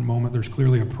important moment. There's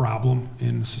clearly a problem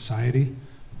in society.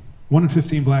 1 in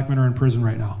 15 black men are in prison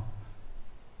right now.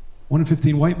 1 in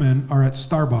 15 white men are at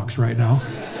Starbucks right now.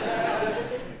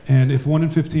 And if 1 in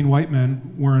 15 white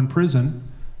men were in prison,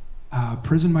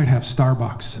 prison might have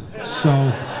Starbucks. So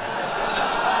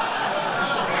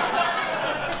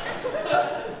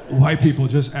white people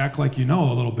just act like you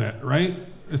know a little bit, right?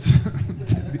 It's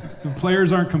the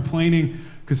players aren't complaining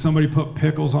because somebody put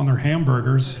pickles on their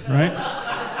hamburgers, right?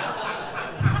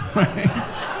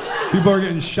 Right? People are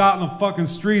getting shot in the fucking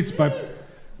streets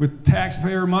with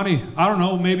taxpayer money. I don't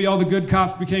know, maybe all the good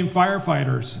cops became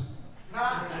firefighters.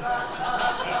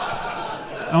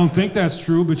 I don't think that's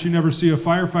true, but you never see a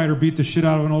firefighter beat the shit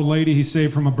out of an old lady he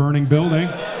saved from a burning building.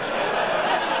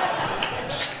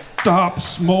 Stop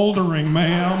smoldering,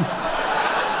 ma'am.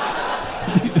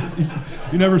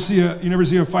 You never see a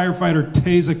firefighter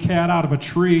tase a cat out of a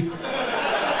tree.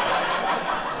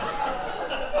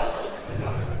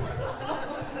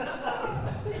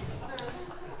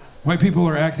 White people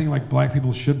are acting like black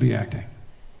people should be acting.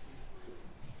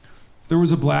 If there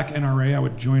was a black NRA, I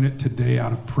would join it today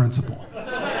out of principle.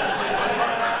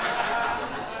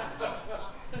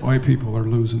 White people are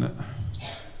losing it.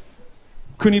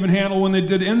 Couldn't even handle when they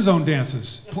did end zone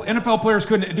dances. NFL players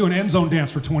couldn't do an end zone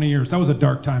dance for 20 years. That was a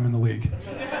dark time in the league.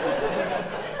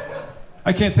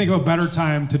 I can't think of a better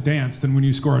time to dance than when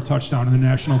you score a touchdown in the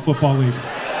National Football League.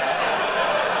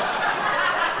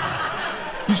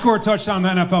 You score a touchdown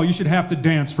in the NFL, you should have to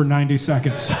dance for 90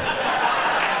 seconds.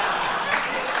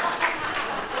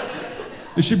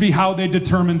 It should be how they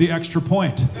determine the extra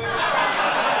point.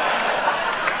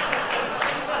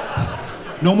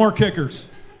 No more kickers.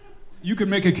 You could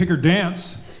make a kicker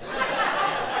dance.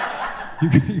 You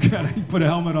put a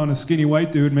helmet on a skinny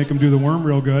white dude, make him do the worm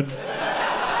real good.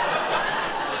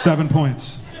 7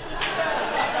 points.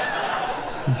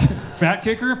 Fat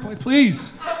kicker?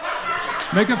 Please.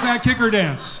 Make a fat kicker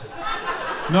dance.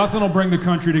 Nothing will bring the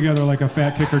country together like a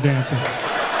fat kicker dancing.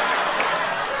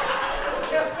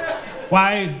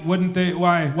 Why wouldn't they?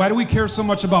 Why do we care so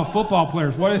much about football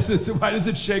players? Why does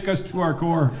it shake us to our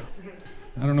core?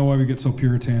 I don't know why we get so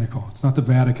puritanical. It's not the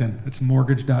Vatican. It's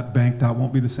mortgage.bank.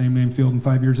 Won't be the same name field in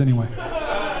 5 years anyway.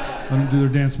 Let them do their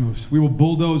dance moves. We will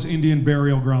bulldoze Indian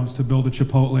burial grounds to build a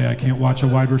Chipotle. I can't watch a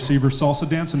wide receiver salsa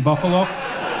dance in Buffalo.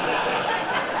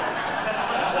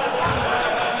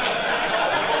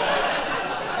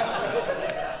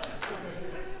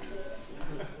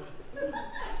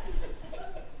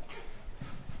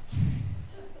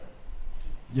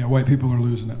 Yeah, white people are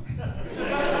losing it.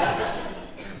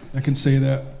 I can say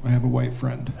that. I have a white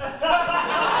friend.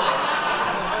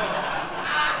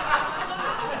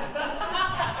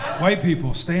 White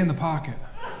people, stay in the pocket.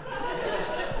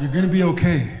 You're gonna be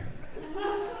okay.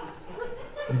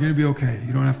 You're gonna be okay.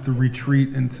 You don't have to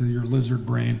retreat into your lizard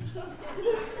brain.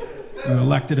 You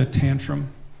elected a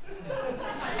tantrum.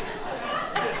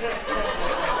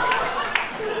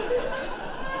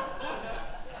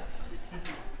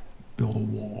 Build a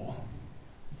wall.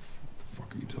 What the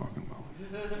fuck are you talking about?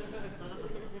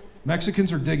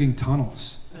 Mexicans are digging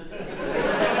tunnels.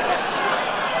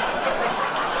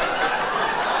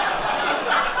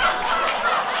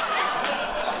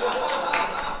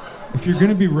 If you're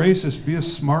gonna be racist, be a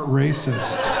smart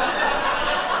racist.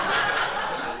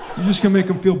 You're just gonna make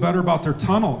them feel better about their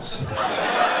tunnels.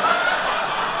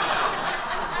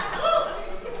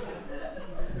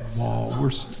 Whoa,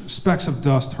 we're specks of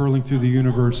dust hurling through the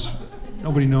universe.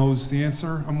 Nobody knows the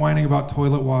answer. I'm whining about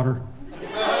toilet water.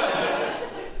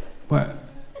 But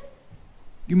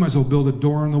you might as well build a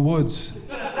door in the woods.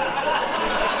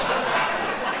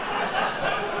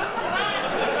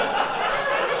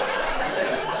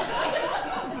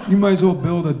 You might as well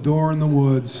build a door in the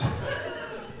woods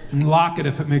and lock it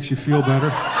if it makes you feel better.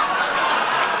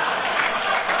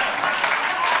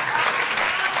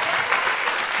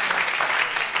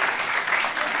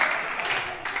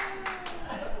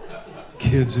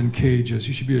 Kids in cages.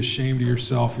 You should be ashamed of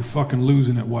yourself. You're fucking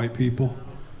losing it, white people.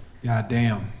 God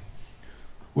damn.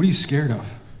 What are you scared of?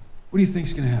 What do you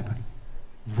think's gonna happen?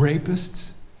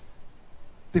 Rapists?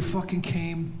 They fucking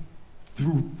came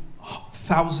through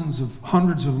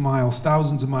hundreds of miles,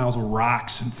 thousands of miles of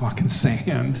rocks and fucking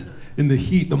sand in the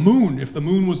heat. The moon, if the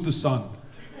moon was the sun.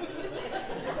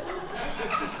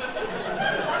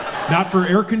 Not for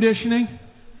air conditioning,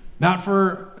 not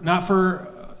for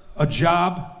a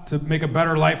job to make a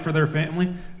better life for their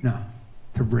family. No,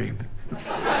 to rape.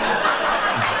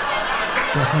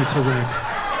 Definitely to rape.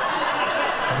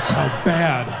 That's how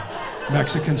bad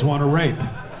Mexicans want to rape.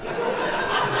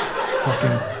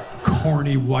 Fucking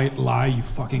corny white lie, you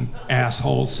fucking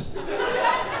assholes.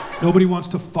 Nobody wants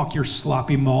to fuck your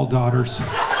sloppy mall daughters.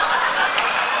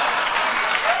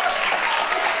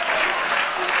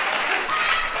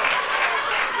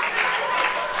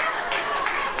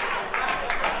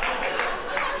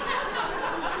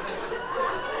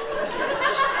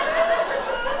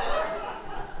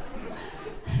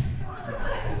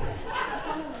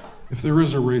 If there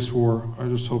is a race war, I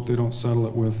just hope they don't settle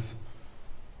it with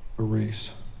a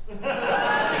race.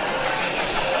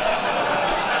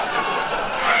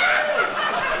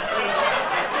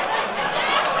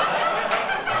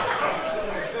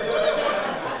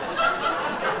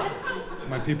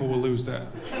 My people will lose that.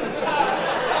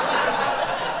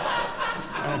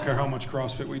 I don't care how much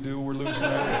CrossFit we do, we're losing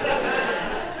that.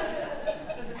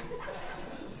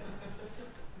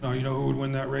 No, you know who would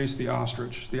win that race? The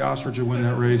ostrich. The ostrich would win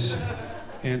that race,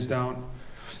 hands down.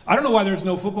 I don't know why there's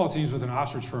no football teams with an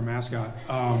ostrich for a mascot,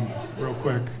 real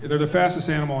quick. They're the fastest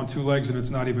animal on two legs and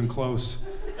it's not even close.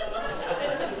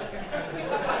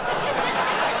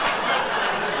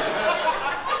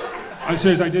 I'm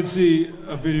serious, I did see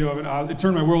a video of it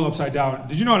turned my world upside down.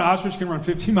 Did you know an ostrich can run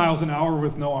 15 miles an hour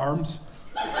with no arms?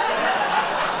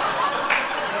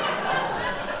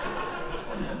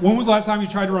 When was the last time you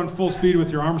tried to run full speed with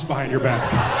your arms behind your back?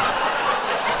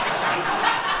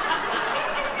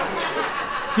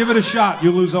 Give it a shot,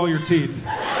 you'll lose all your teeth.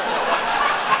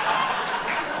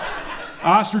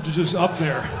 Ostrich is just up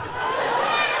there.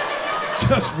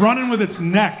 Just running with its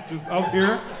neck, just up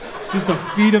here. Just a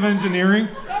feat of engineering.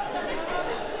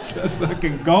 Just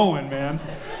fucking going, man.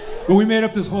 But we made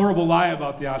up this horrible lie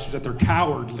about the ostrich, that they're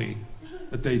cowardly,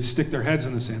 that they stick their heads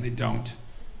in the sand. They don't.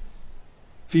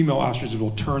 Female ostriches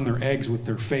will turn their eggs with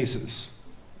their faces.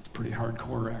 It's pretty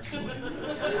hardcore, actually.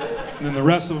 And then the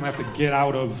rest of them have to get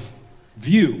out of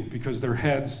view because their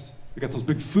heads, they got those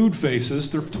big food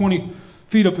faces. They're 20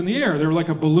 feet up in the air. They're like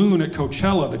a balloon at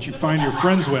Coachella that you find your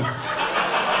friends with.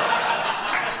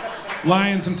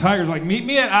 Lions and tigers, like, meet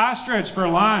me at Ostrich for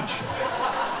lunch.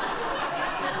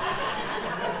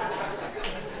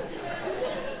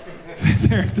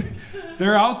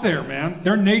 They're out there, man.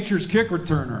 They're nature's kick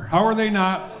returner. How are they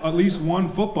not at least one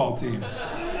football team?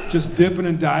 Just dipping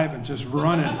and diving, just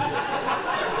running.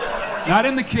 Not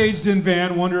in the caged-in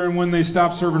van, wondering when they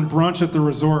stop serving brunch at the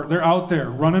resort. They're out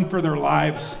there, running for their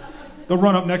lives. They'll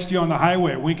run up next to you on the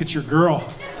highway, wink at your girl.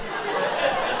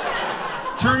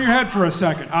 Turn your head for a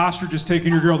second. Ostrich is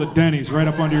taking your girl to Denny's right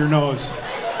up under your nose.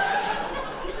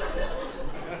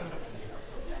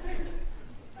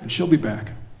 And she'll be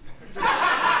back.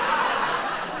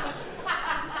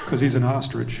 Because he's an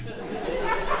ostrich.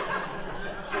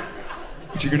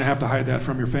 But you're gonna have to hide that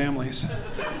from your families.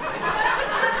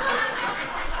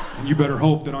 And you better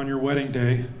hope that on your wedding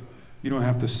day, you don't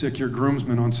have to sick your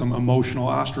groomsmen on some emotional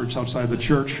ostrich outside the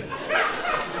church.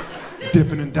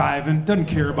 Dipping and diving, doesn't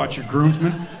care about your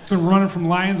groomsmen. Been running from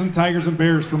lions and tigers and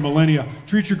bears for millennia.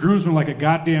 Treat your groomsmen like a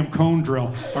goddamn cone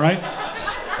drill, all right?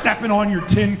 Stepping on your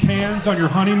tin cans on your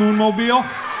honeymoon mobile.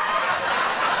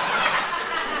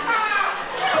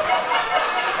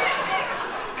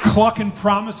 Clucking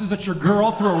promises at your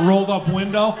girl through a rolled up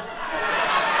window.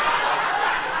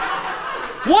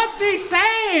 What's he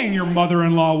saying? Your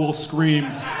mother-in-law will scream.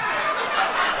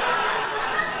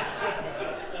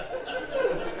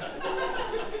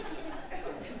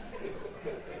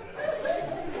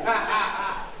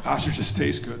 Ostriches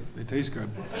taste good. They taste good.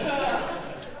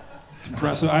 It's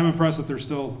impressive. I'm impressed that they're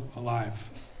still alive.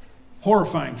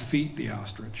 Horrifying feat, the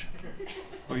ostrich.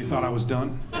 Oh, you thought I was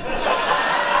done?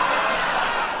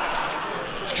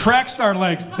 Track star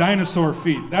legs, dinosaur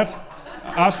feet.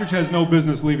 Ostrich has no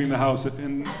business leaving the house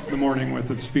in the morning with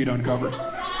its feet uncovered.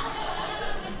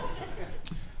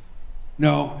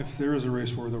 No, if there is a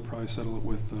race war, they'll probably settle it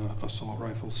with assault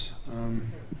rifles.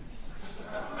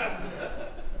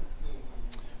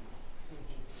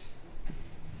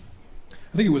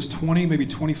 I think it was 20, maybe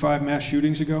 25 mass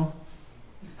shootings ago.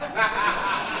 I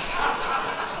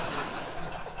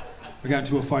got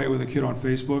into a fight with a kid on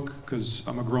Facebook because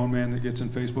I'm a grown man that gets in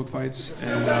Facebook fights.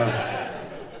 And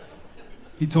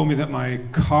he told me that my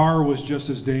car was just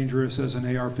as dangerous as an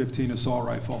AR-15 assault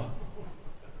rifle.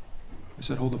 I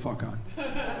said, hold the fuck on.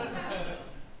 I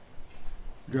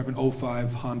drive an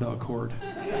 05 Honda Accord.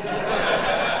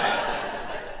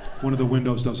 One of the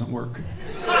windows doesn't work.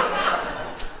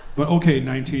 But okay,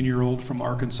 19-year-old from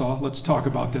Arkansas, let's talk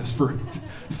about this for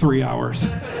 3 hours.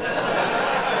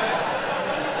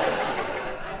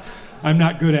 I'm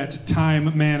not good at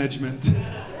time management.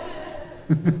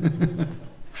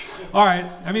 All right,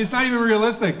 I mean, it's not even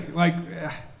realistic. Like,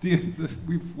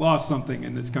 we've lost something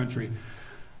in this country.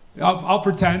 I'll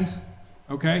pretend,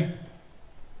 okay?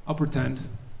 I'll pretend.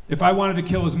 If I wanted to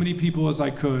kill as many people as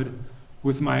I could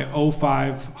with my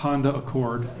 05 Honda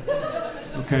Accord,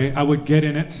 okay, I would get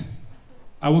in it,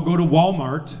 I would go to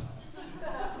Walmart,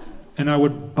 and I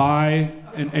would buy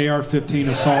an AR-15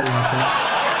 assault rifle.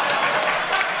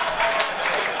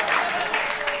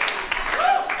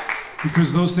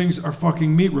 Because those things are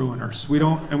fucking meat ruiners. We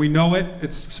know it,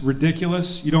 it's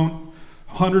ridiculous.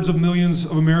 Hundreds of millions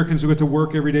of Americans who get to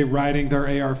work every day riding their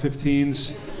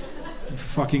AR-15s. You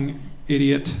fucking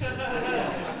idiot.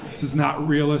 This is not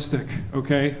realistic,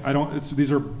 okay?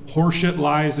 These are horseshit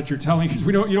lies that you're telling.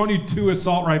 You don't need 2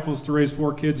 assault rifles to raise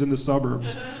 4 kids in the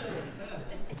suburbs.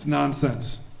 It's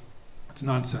nonsense. It's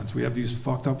nonsense. We have these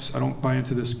fucked ups. I don't buy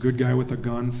into this good guy with a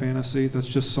gun fantasy. That's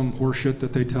just some horseshit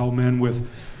that they tell men with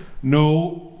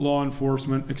no law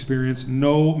enforcement experience,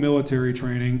 no military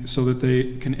training, so that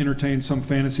they can entertain some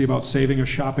fantasy about saving a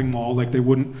shopping mall, like they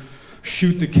wouldn't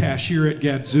shoot the cashier at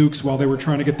Gadzooks while they were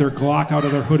trying to get their Glock out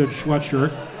of their hooded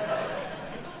sweatshirt.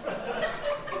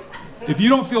 If you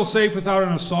don't feel safe without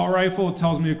an assault rifle, it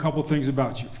tells me a couple things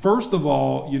about you. First of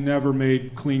all, you never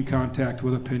made clean contact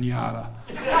with a piñata.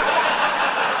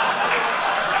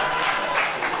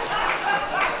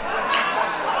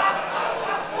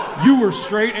 You were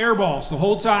straight air balls the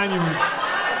whole time. You were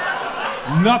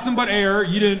nothing but air.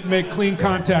 You didn't make clean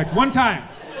contact. One time,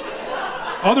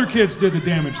 other kids did the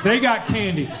damage. They got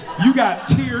candy. You got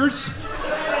tears.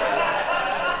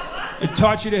 It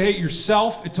taught you to hate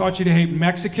yourself. It taught you to hate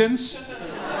Mexicans.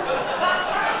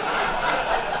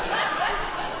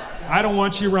 I don't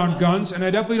want you around guns, and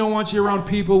I definitely don't want you around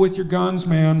people with your guns,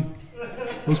 man.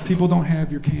 Those people don't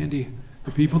have your candy.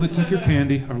 The people that took your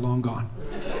candy are long gone.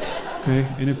 Okay?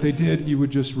 And if they did, you would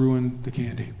just ruin the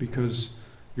candy because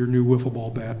your new wiffle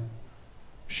ball bat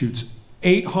shoots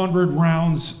 800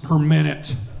 rounds per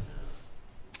minute.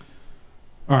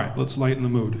 All right, let's lighten the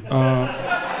mood.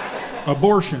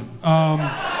 Abortion.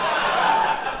 I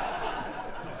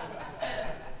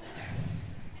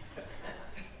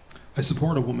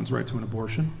support a woman's right to an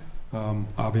abortion,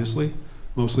 obviously,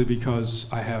 mostly because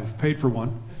I have paid for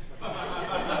one.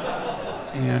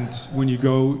 And when you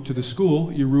go to the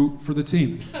school, you root for the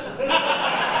team.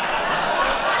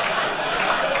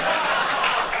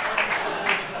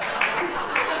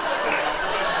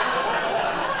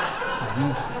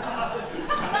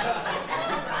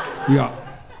 Yeah.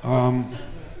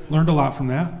 Learned a lot from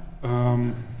that.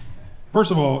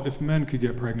 First of all, if men could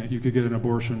get pregnant, you could get an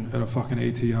abortion at a fucking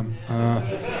ATM.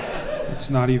 It's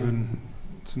not even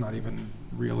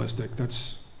realistic.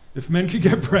 If men could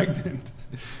get pregnant,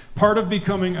 part of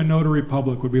becoming a notary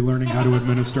public would be learning how to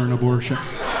administer an abortion.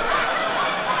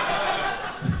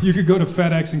 You could go to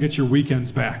FedEx and get your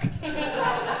weekends back.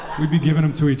 We'd be giving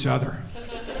them to each other.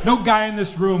 No guy in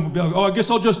this room would be like, oh, I guess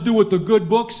I'll just do what the good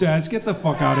book says. Get the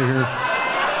fuck out of here.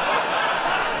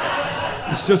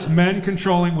 It's just men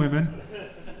controlling women.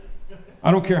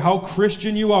 I don't care how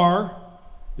Christian you are.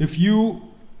 If you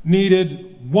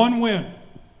needed one win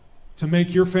to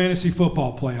make your fantasy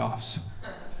football playoffs,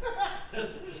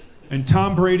 and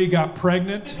Tom Brady got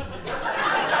pregnant,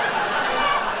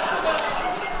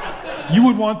 you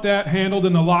would want that handled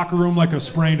in the locker room like a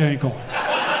sprained ankle.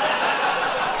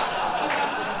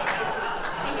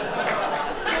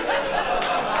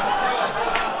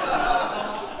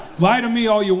 Lie to me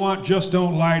all you want, just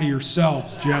don't lie to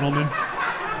yourselves, gentlemen.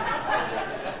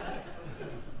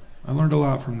 I learned a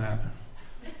lot from that.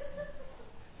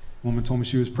 Woman told me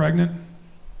she was pregnant.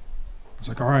 I was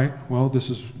like, all right, well, this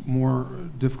is more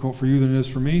difficult for you than it is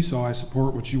for me, so I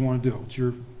support what you want to do. It's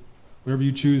your, whatever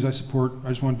you choose, I support. I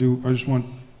just want you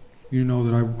to know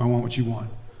that I want what you want.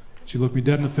 She looked me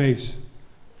dead in the face,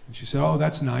 and she said, oh,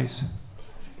 that's nice.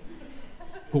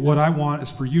 But what I want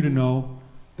is for you to know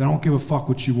that I don't give a fuck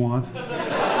what you want.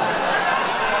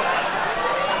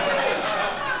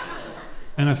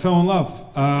 And I fell in love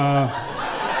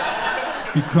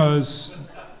because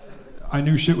I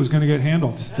knew shit was gonna get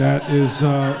handled. That is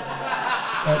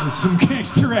some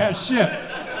gangster ass shit.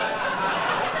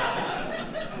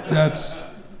 That's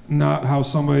not how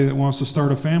somebody that wants to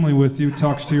start a family with you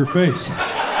talks to your face.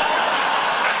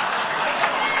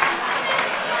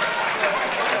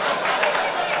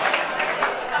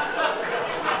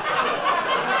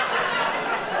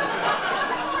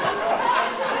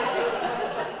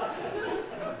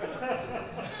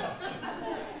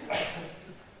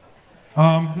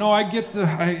 No, I get to,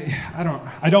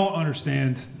 I don't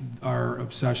understand our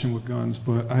obsession with guns,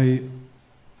 but I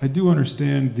do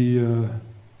understand the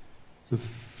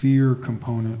fear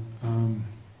component,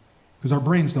 because our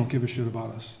brains don't give a shit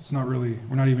about us. It's not really,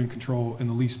 we're not even in control in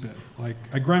the least bit. Like,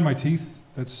 I grind my teeth.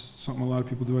 That's something a lot of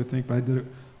people do, I think, but I did it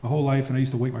my whole life, and I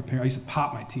used to wake my parents, I used to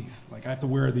pop my teeth. Like, I have to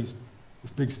wear this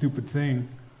big stupid thing,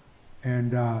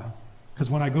 and because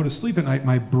when I go to sleep at night,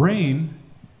 my brain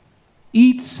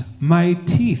eats my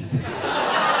teeth.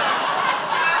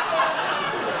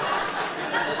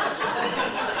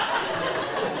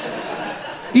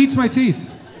 Eats my teeth.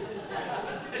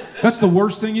 That's the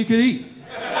worst thing you could eat.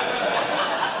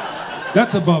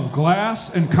 That's above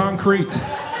glass and concrete.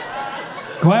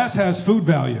 Glass has food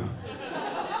value.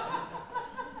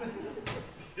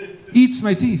 Eats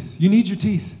my teeth. You need your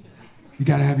teeth. You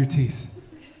gotta have your teeth.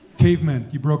 Cavemen,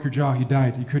 you broke your jaw, you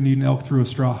died. You couldn't eat an elk through a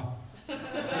straw.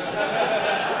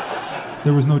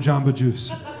 There was no Jamba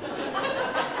Juice.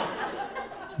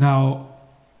 Now,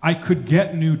 I could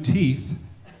get new teeth,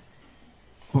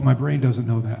 but my brain doesn't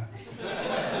know that.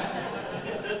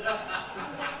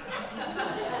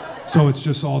 So it's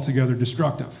just altogether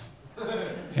destructive.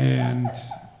 And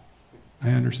I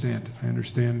understand. I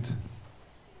understand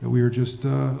that we are just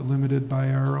limited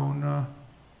by our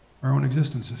own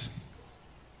existences.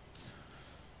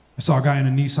 I saw a guy in a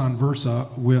Nissan Versa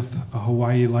with a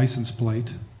Hawaii license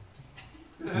plate.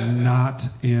 Not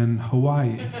in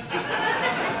Hawaii.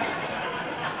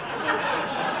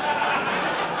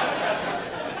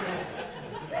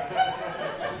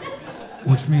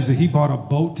 Which means that he bought a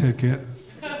boat ticket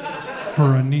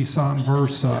for a Nissan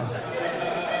Versa.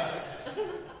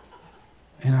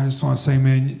 And I just want to say,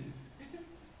 man,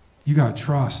 you gotta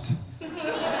trust.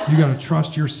 You gotta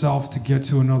trust yourself to get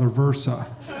to another Versa.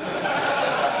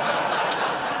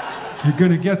 You're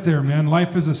gonna get there, man.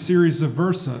 Life is a series of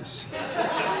Versas.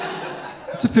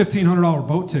 It's a $1,500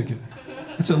 boat ticket.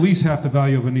 It's at least half the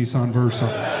value of a Nissan Versa.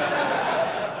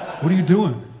 What are you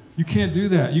doing? You can't do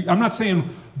that. I'm not saying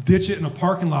ditch it in a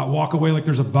parking lot, walk away like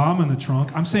there's a bomb in the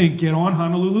trunk. I'm saying get on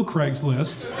Honolulu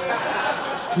Craigslist,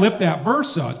 flip that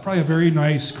Versa. It's probably a very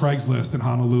nice Craigslist in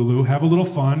Honolulu. Have a little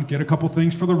fun, get a couple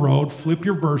things for the road, flip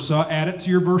your Versa, add it to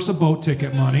your Versa boat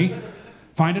ticket money,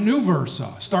 find a new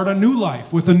Versa, start a new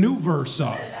life with a new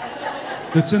Versa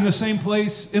that's in the same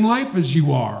place in life as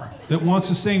you are, that wants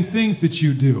the same things that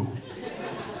you do.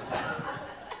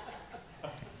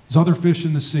 There's other fish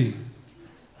in the sea,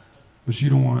 but you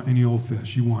don't want any old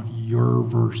fish. You want your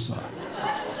Versa.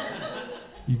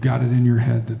 You got it in your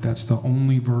head that that's the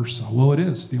only Versa. Well, it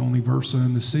is the only Versa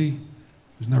in the sea.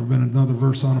 There's never been another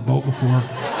Versa on a boat before.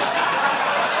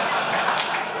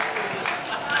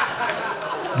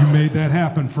 You made that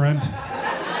happen, friend.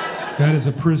 That is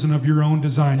a prison of your own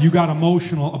design. You got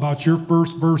emotional about your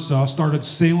first Versa, started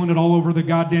sailing it all over the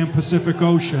goddamn Pacific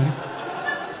Ocean,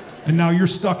 and now you're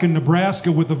stuck in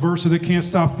Nebraska with a Versa that can't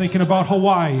stop thinking about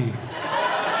Hawaii.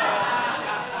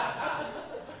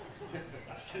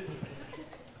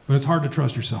 But it's hard to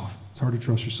trust yourself. It's hard to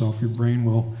trust yourself. Your brain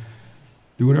will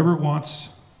do whatever it wants.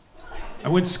 I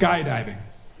went skydiving.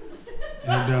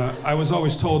 And I was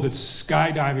always told that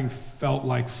skydiving felt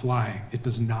like flying. It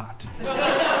does not.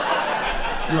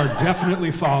 You are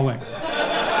definitely falling.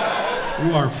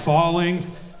 You are falling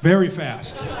very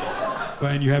fast.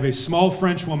 And you have a small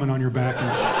French woman on your back,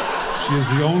 and she is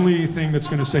the only thing that's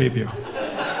going to save you.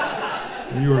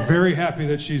 And you are very happy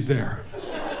that she's there.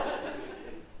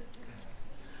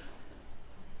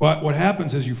 But what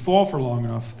happens is you fall for long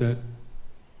enough that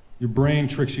your brain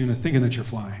tricks you into thinking that you're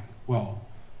flying. Well,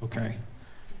 okay.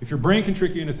 If your brain can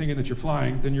trick you into thinking that you're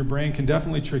flying, then your brain can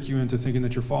definitely trick you into thinking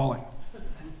that you're falling.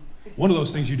 One of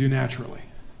those things you do naturally.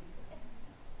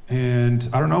 And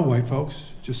I don't know, white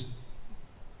folks, just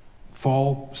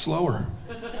fall slower.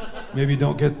 Maybe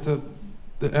don't get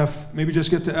maybe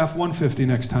just get the F-150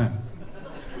 next time.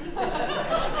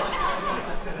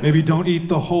 Maybe don't eat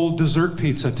the whole dessert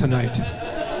pizza tonight.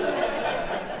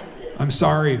 I'm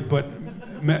sorry, but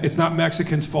it's not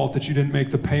Mexicans' fault that you didn't make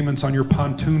the payments on your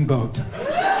pontoon boat.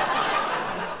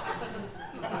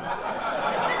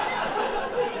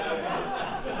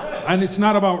 And it's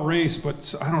not about race,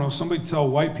 but I don't know, somebody tell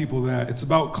white people that. It's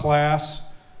about class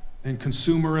and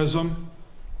consumerism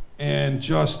and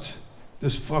just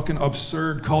this fucking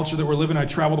absurd culture that we're living in. I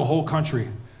traveled the whole country.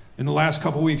 In the last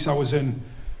couple weeks, I was in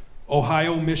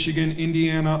Ohio, Michigan,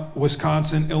 Indiana,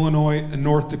 Wisconsin, Illinois, and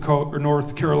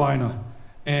North Carolina.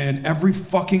 And every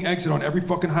fucking exit on every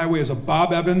fucking highway is a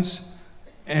Bob Evans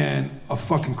and a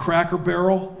fucking Cracker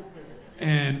Barrel.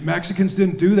 And Mexicans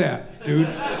didn't do that, dude.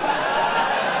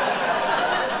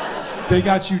 They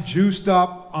got you juiced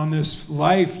up on this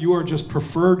life. You are just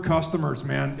preferred customers,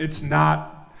 man. It's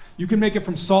not. You can make it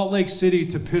from Salt Lake City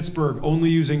to Pittsburgh only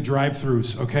using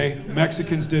drive-thrus, okay?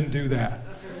 Mexicans didn't do that.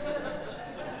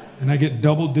 And I get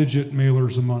double-digit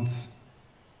mailers a month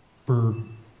for,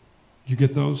 you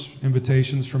get those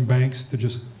invitations from banks to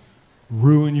just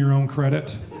ruin your own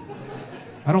credit?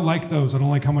 I don't like those. I don't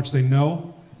like how much they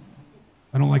know.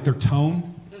 I don't like their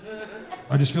tone.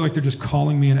 I just feel like they're just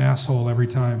calling me an asshole every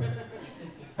time.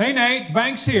 Hey Nate,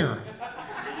 Bank's here.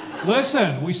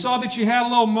 Listen, we saw that you had a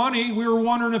little money. We were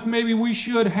wondering if maybe we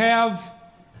should have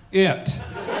it.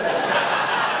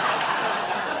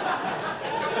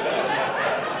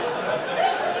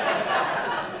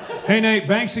 Hey Nate,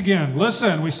 Banks again.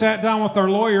 Listen, we sat down with our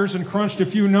lawyers and crunched a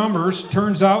few numbers.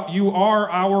 Turns out you are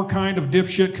our kind of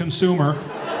dipshit consumer.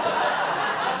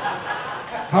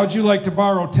 How'd you like to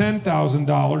borrow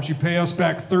 $10,000? You pay us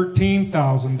back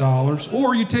 $13,000.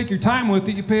 Or you take your time with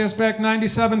it, you pay us back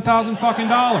 $97,000 fucking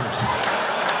dollars.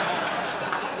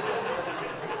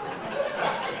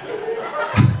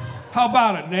 How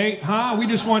about it, Nate? Huh? We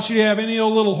just want you to have any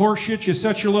old little horse shit you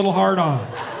set your little heart on.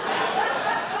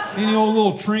 Any old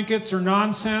little trinkets or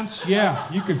nonsense? Yeah,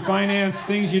 you could finance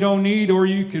things you don't need, or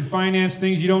you could finance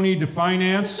things you don't need to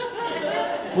finance.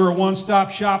 We're a one-stop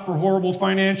shop for horrible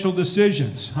financial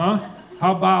decisions, huh?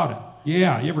 How about it?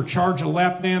 Yeah, you ever charge a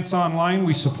lap dance online?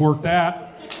 We support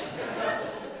that.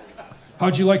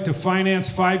 How'd you like to finance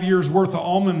 5 years worth of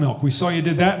almond milk? We saw you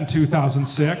did that in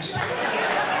 2006.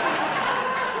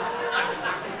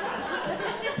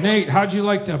 Nate, how'd you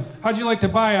like to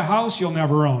buy a house you'll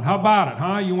never own? How about it,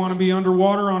 huh? You want to be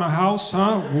underwater on a house,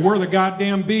 huh? Well, we're the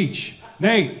goddamn beach.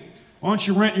 Nate, why don't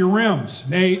you rent your rims?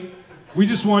 Nate, we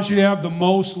just want you to have the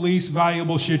most least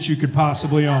valuable shit you could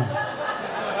possibly own.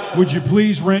 Would you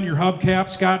please rent your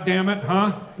hubcaps, goddammit,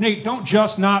 huh? Nate, don't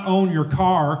just not own your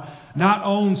car, not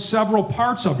own several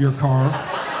parts of your car.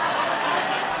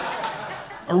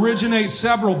 Originate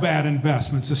several bad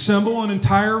investments. Assemble an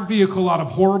entire vehicle out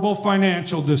of horrible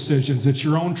financial decisions. It's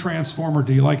your own transformer.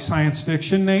 Do you like science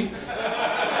fiction, Nate?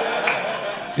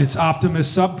 It's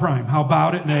Optimus Subprime. How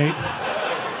about it, Nate?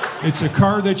 It's a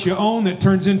car that you own that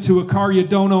turns into a car you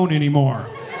don't own anymore.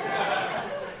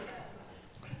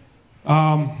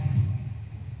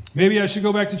 Maybe I should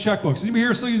go back to checkbooks. Does anybody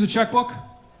here still use a checkbook?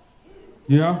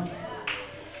 Yeah?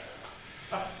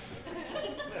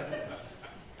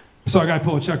 I saw a guy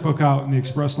pull a checkbook out in the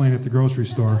express lane at the grocery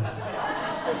store.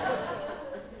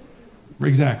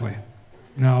 Exactly.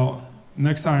 Now,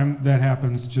 next time that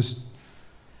happens, just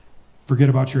forget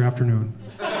about your afternoon.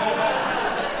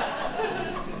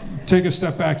 Take a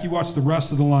step back. You watch the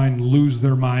rest of the line lose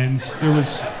their minds. There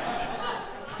was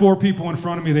 4 people in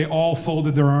front of me. They all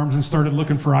folded their arms and started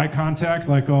looking for eye contact,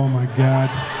 like, oh my God.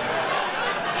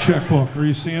 Checkbook. Are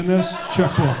you seeing this?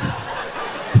 Checkbook.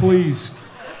 Please.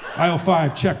 Aisle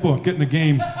 5, checkbook. Get in the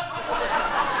game.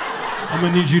 I'm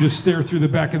going to need you to stare through the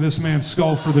back of this man's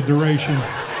skull for the duration.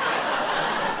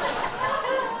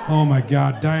 Oh my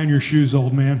God. Die on your shoes,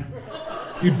 old man.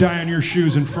 You die on your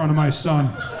shoes in front of my son.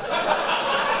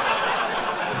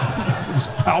 It was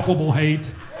palpable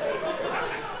hate.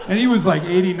 And he was like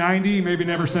 80, 90, maybe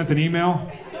never sent an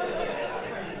email.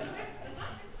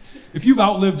 If you've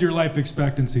outlived your life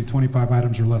expectancy, 25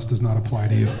 items or less does not apply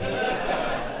to you.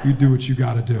 You do what you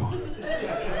gotta do.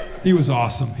 He was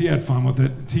awesome. He had fun with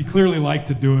it. He clearly liked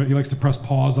to do it. He likes to press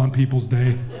pause on people's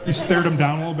day. He stared him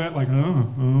down a little bit, like,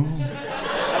 oh.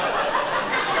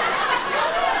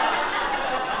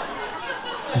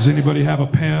 Does anybody have a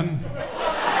pen?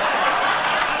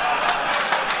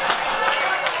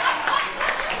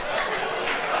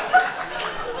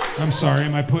 I'm sorry,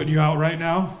 am I putting you out right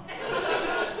now?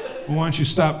 Well, why don't you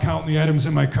stop counting the items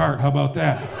in my cart? How about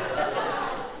that?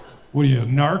 What are you, a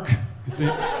narc?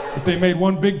 If they made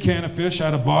one big can of fish,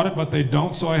 I'd have bought it, but they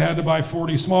don't, so I had to buy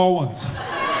 40 small ones.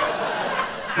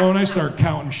 Oh, and I start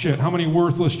counting shit. How many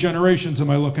worthless generations am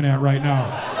I looking at right now?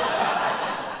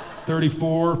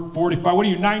 34, 45, what are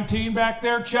you, 19 back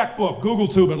there? Checkbook, Google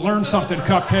tube it, learn something,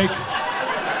 cupcake.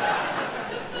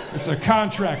 It's a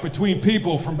contract between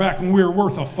people from back when we were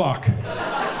worth a fuck.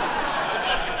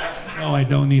 Oh, I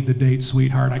don't need the date,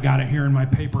 sweetheart. I got it here in my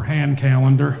paper hand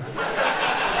calendar.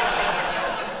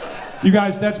 You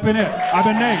guys, that's been it. I've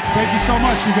been Nate. Thank you so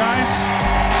much, you guys.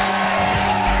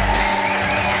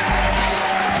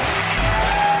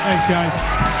 Thanks,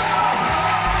 guys.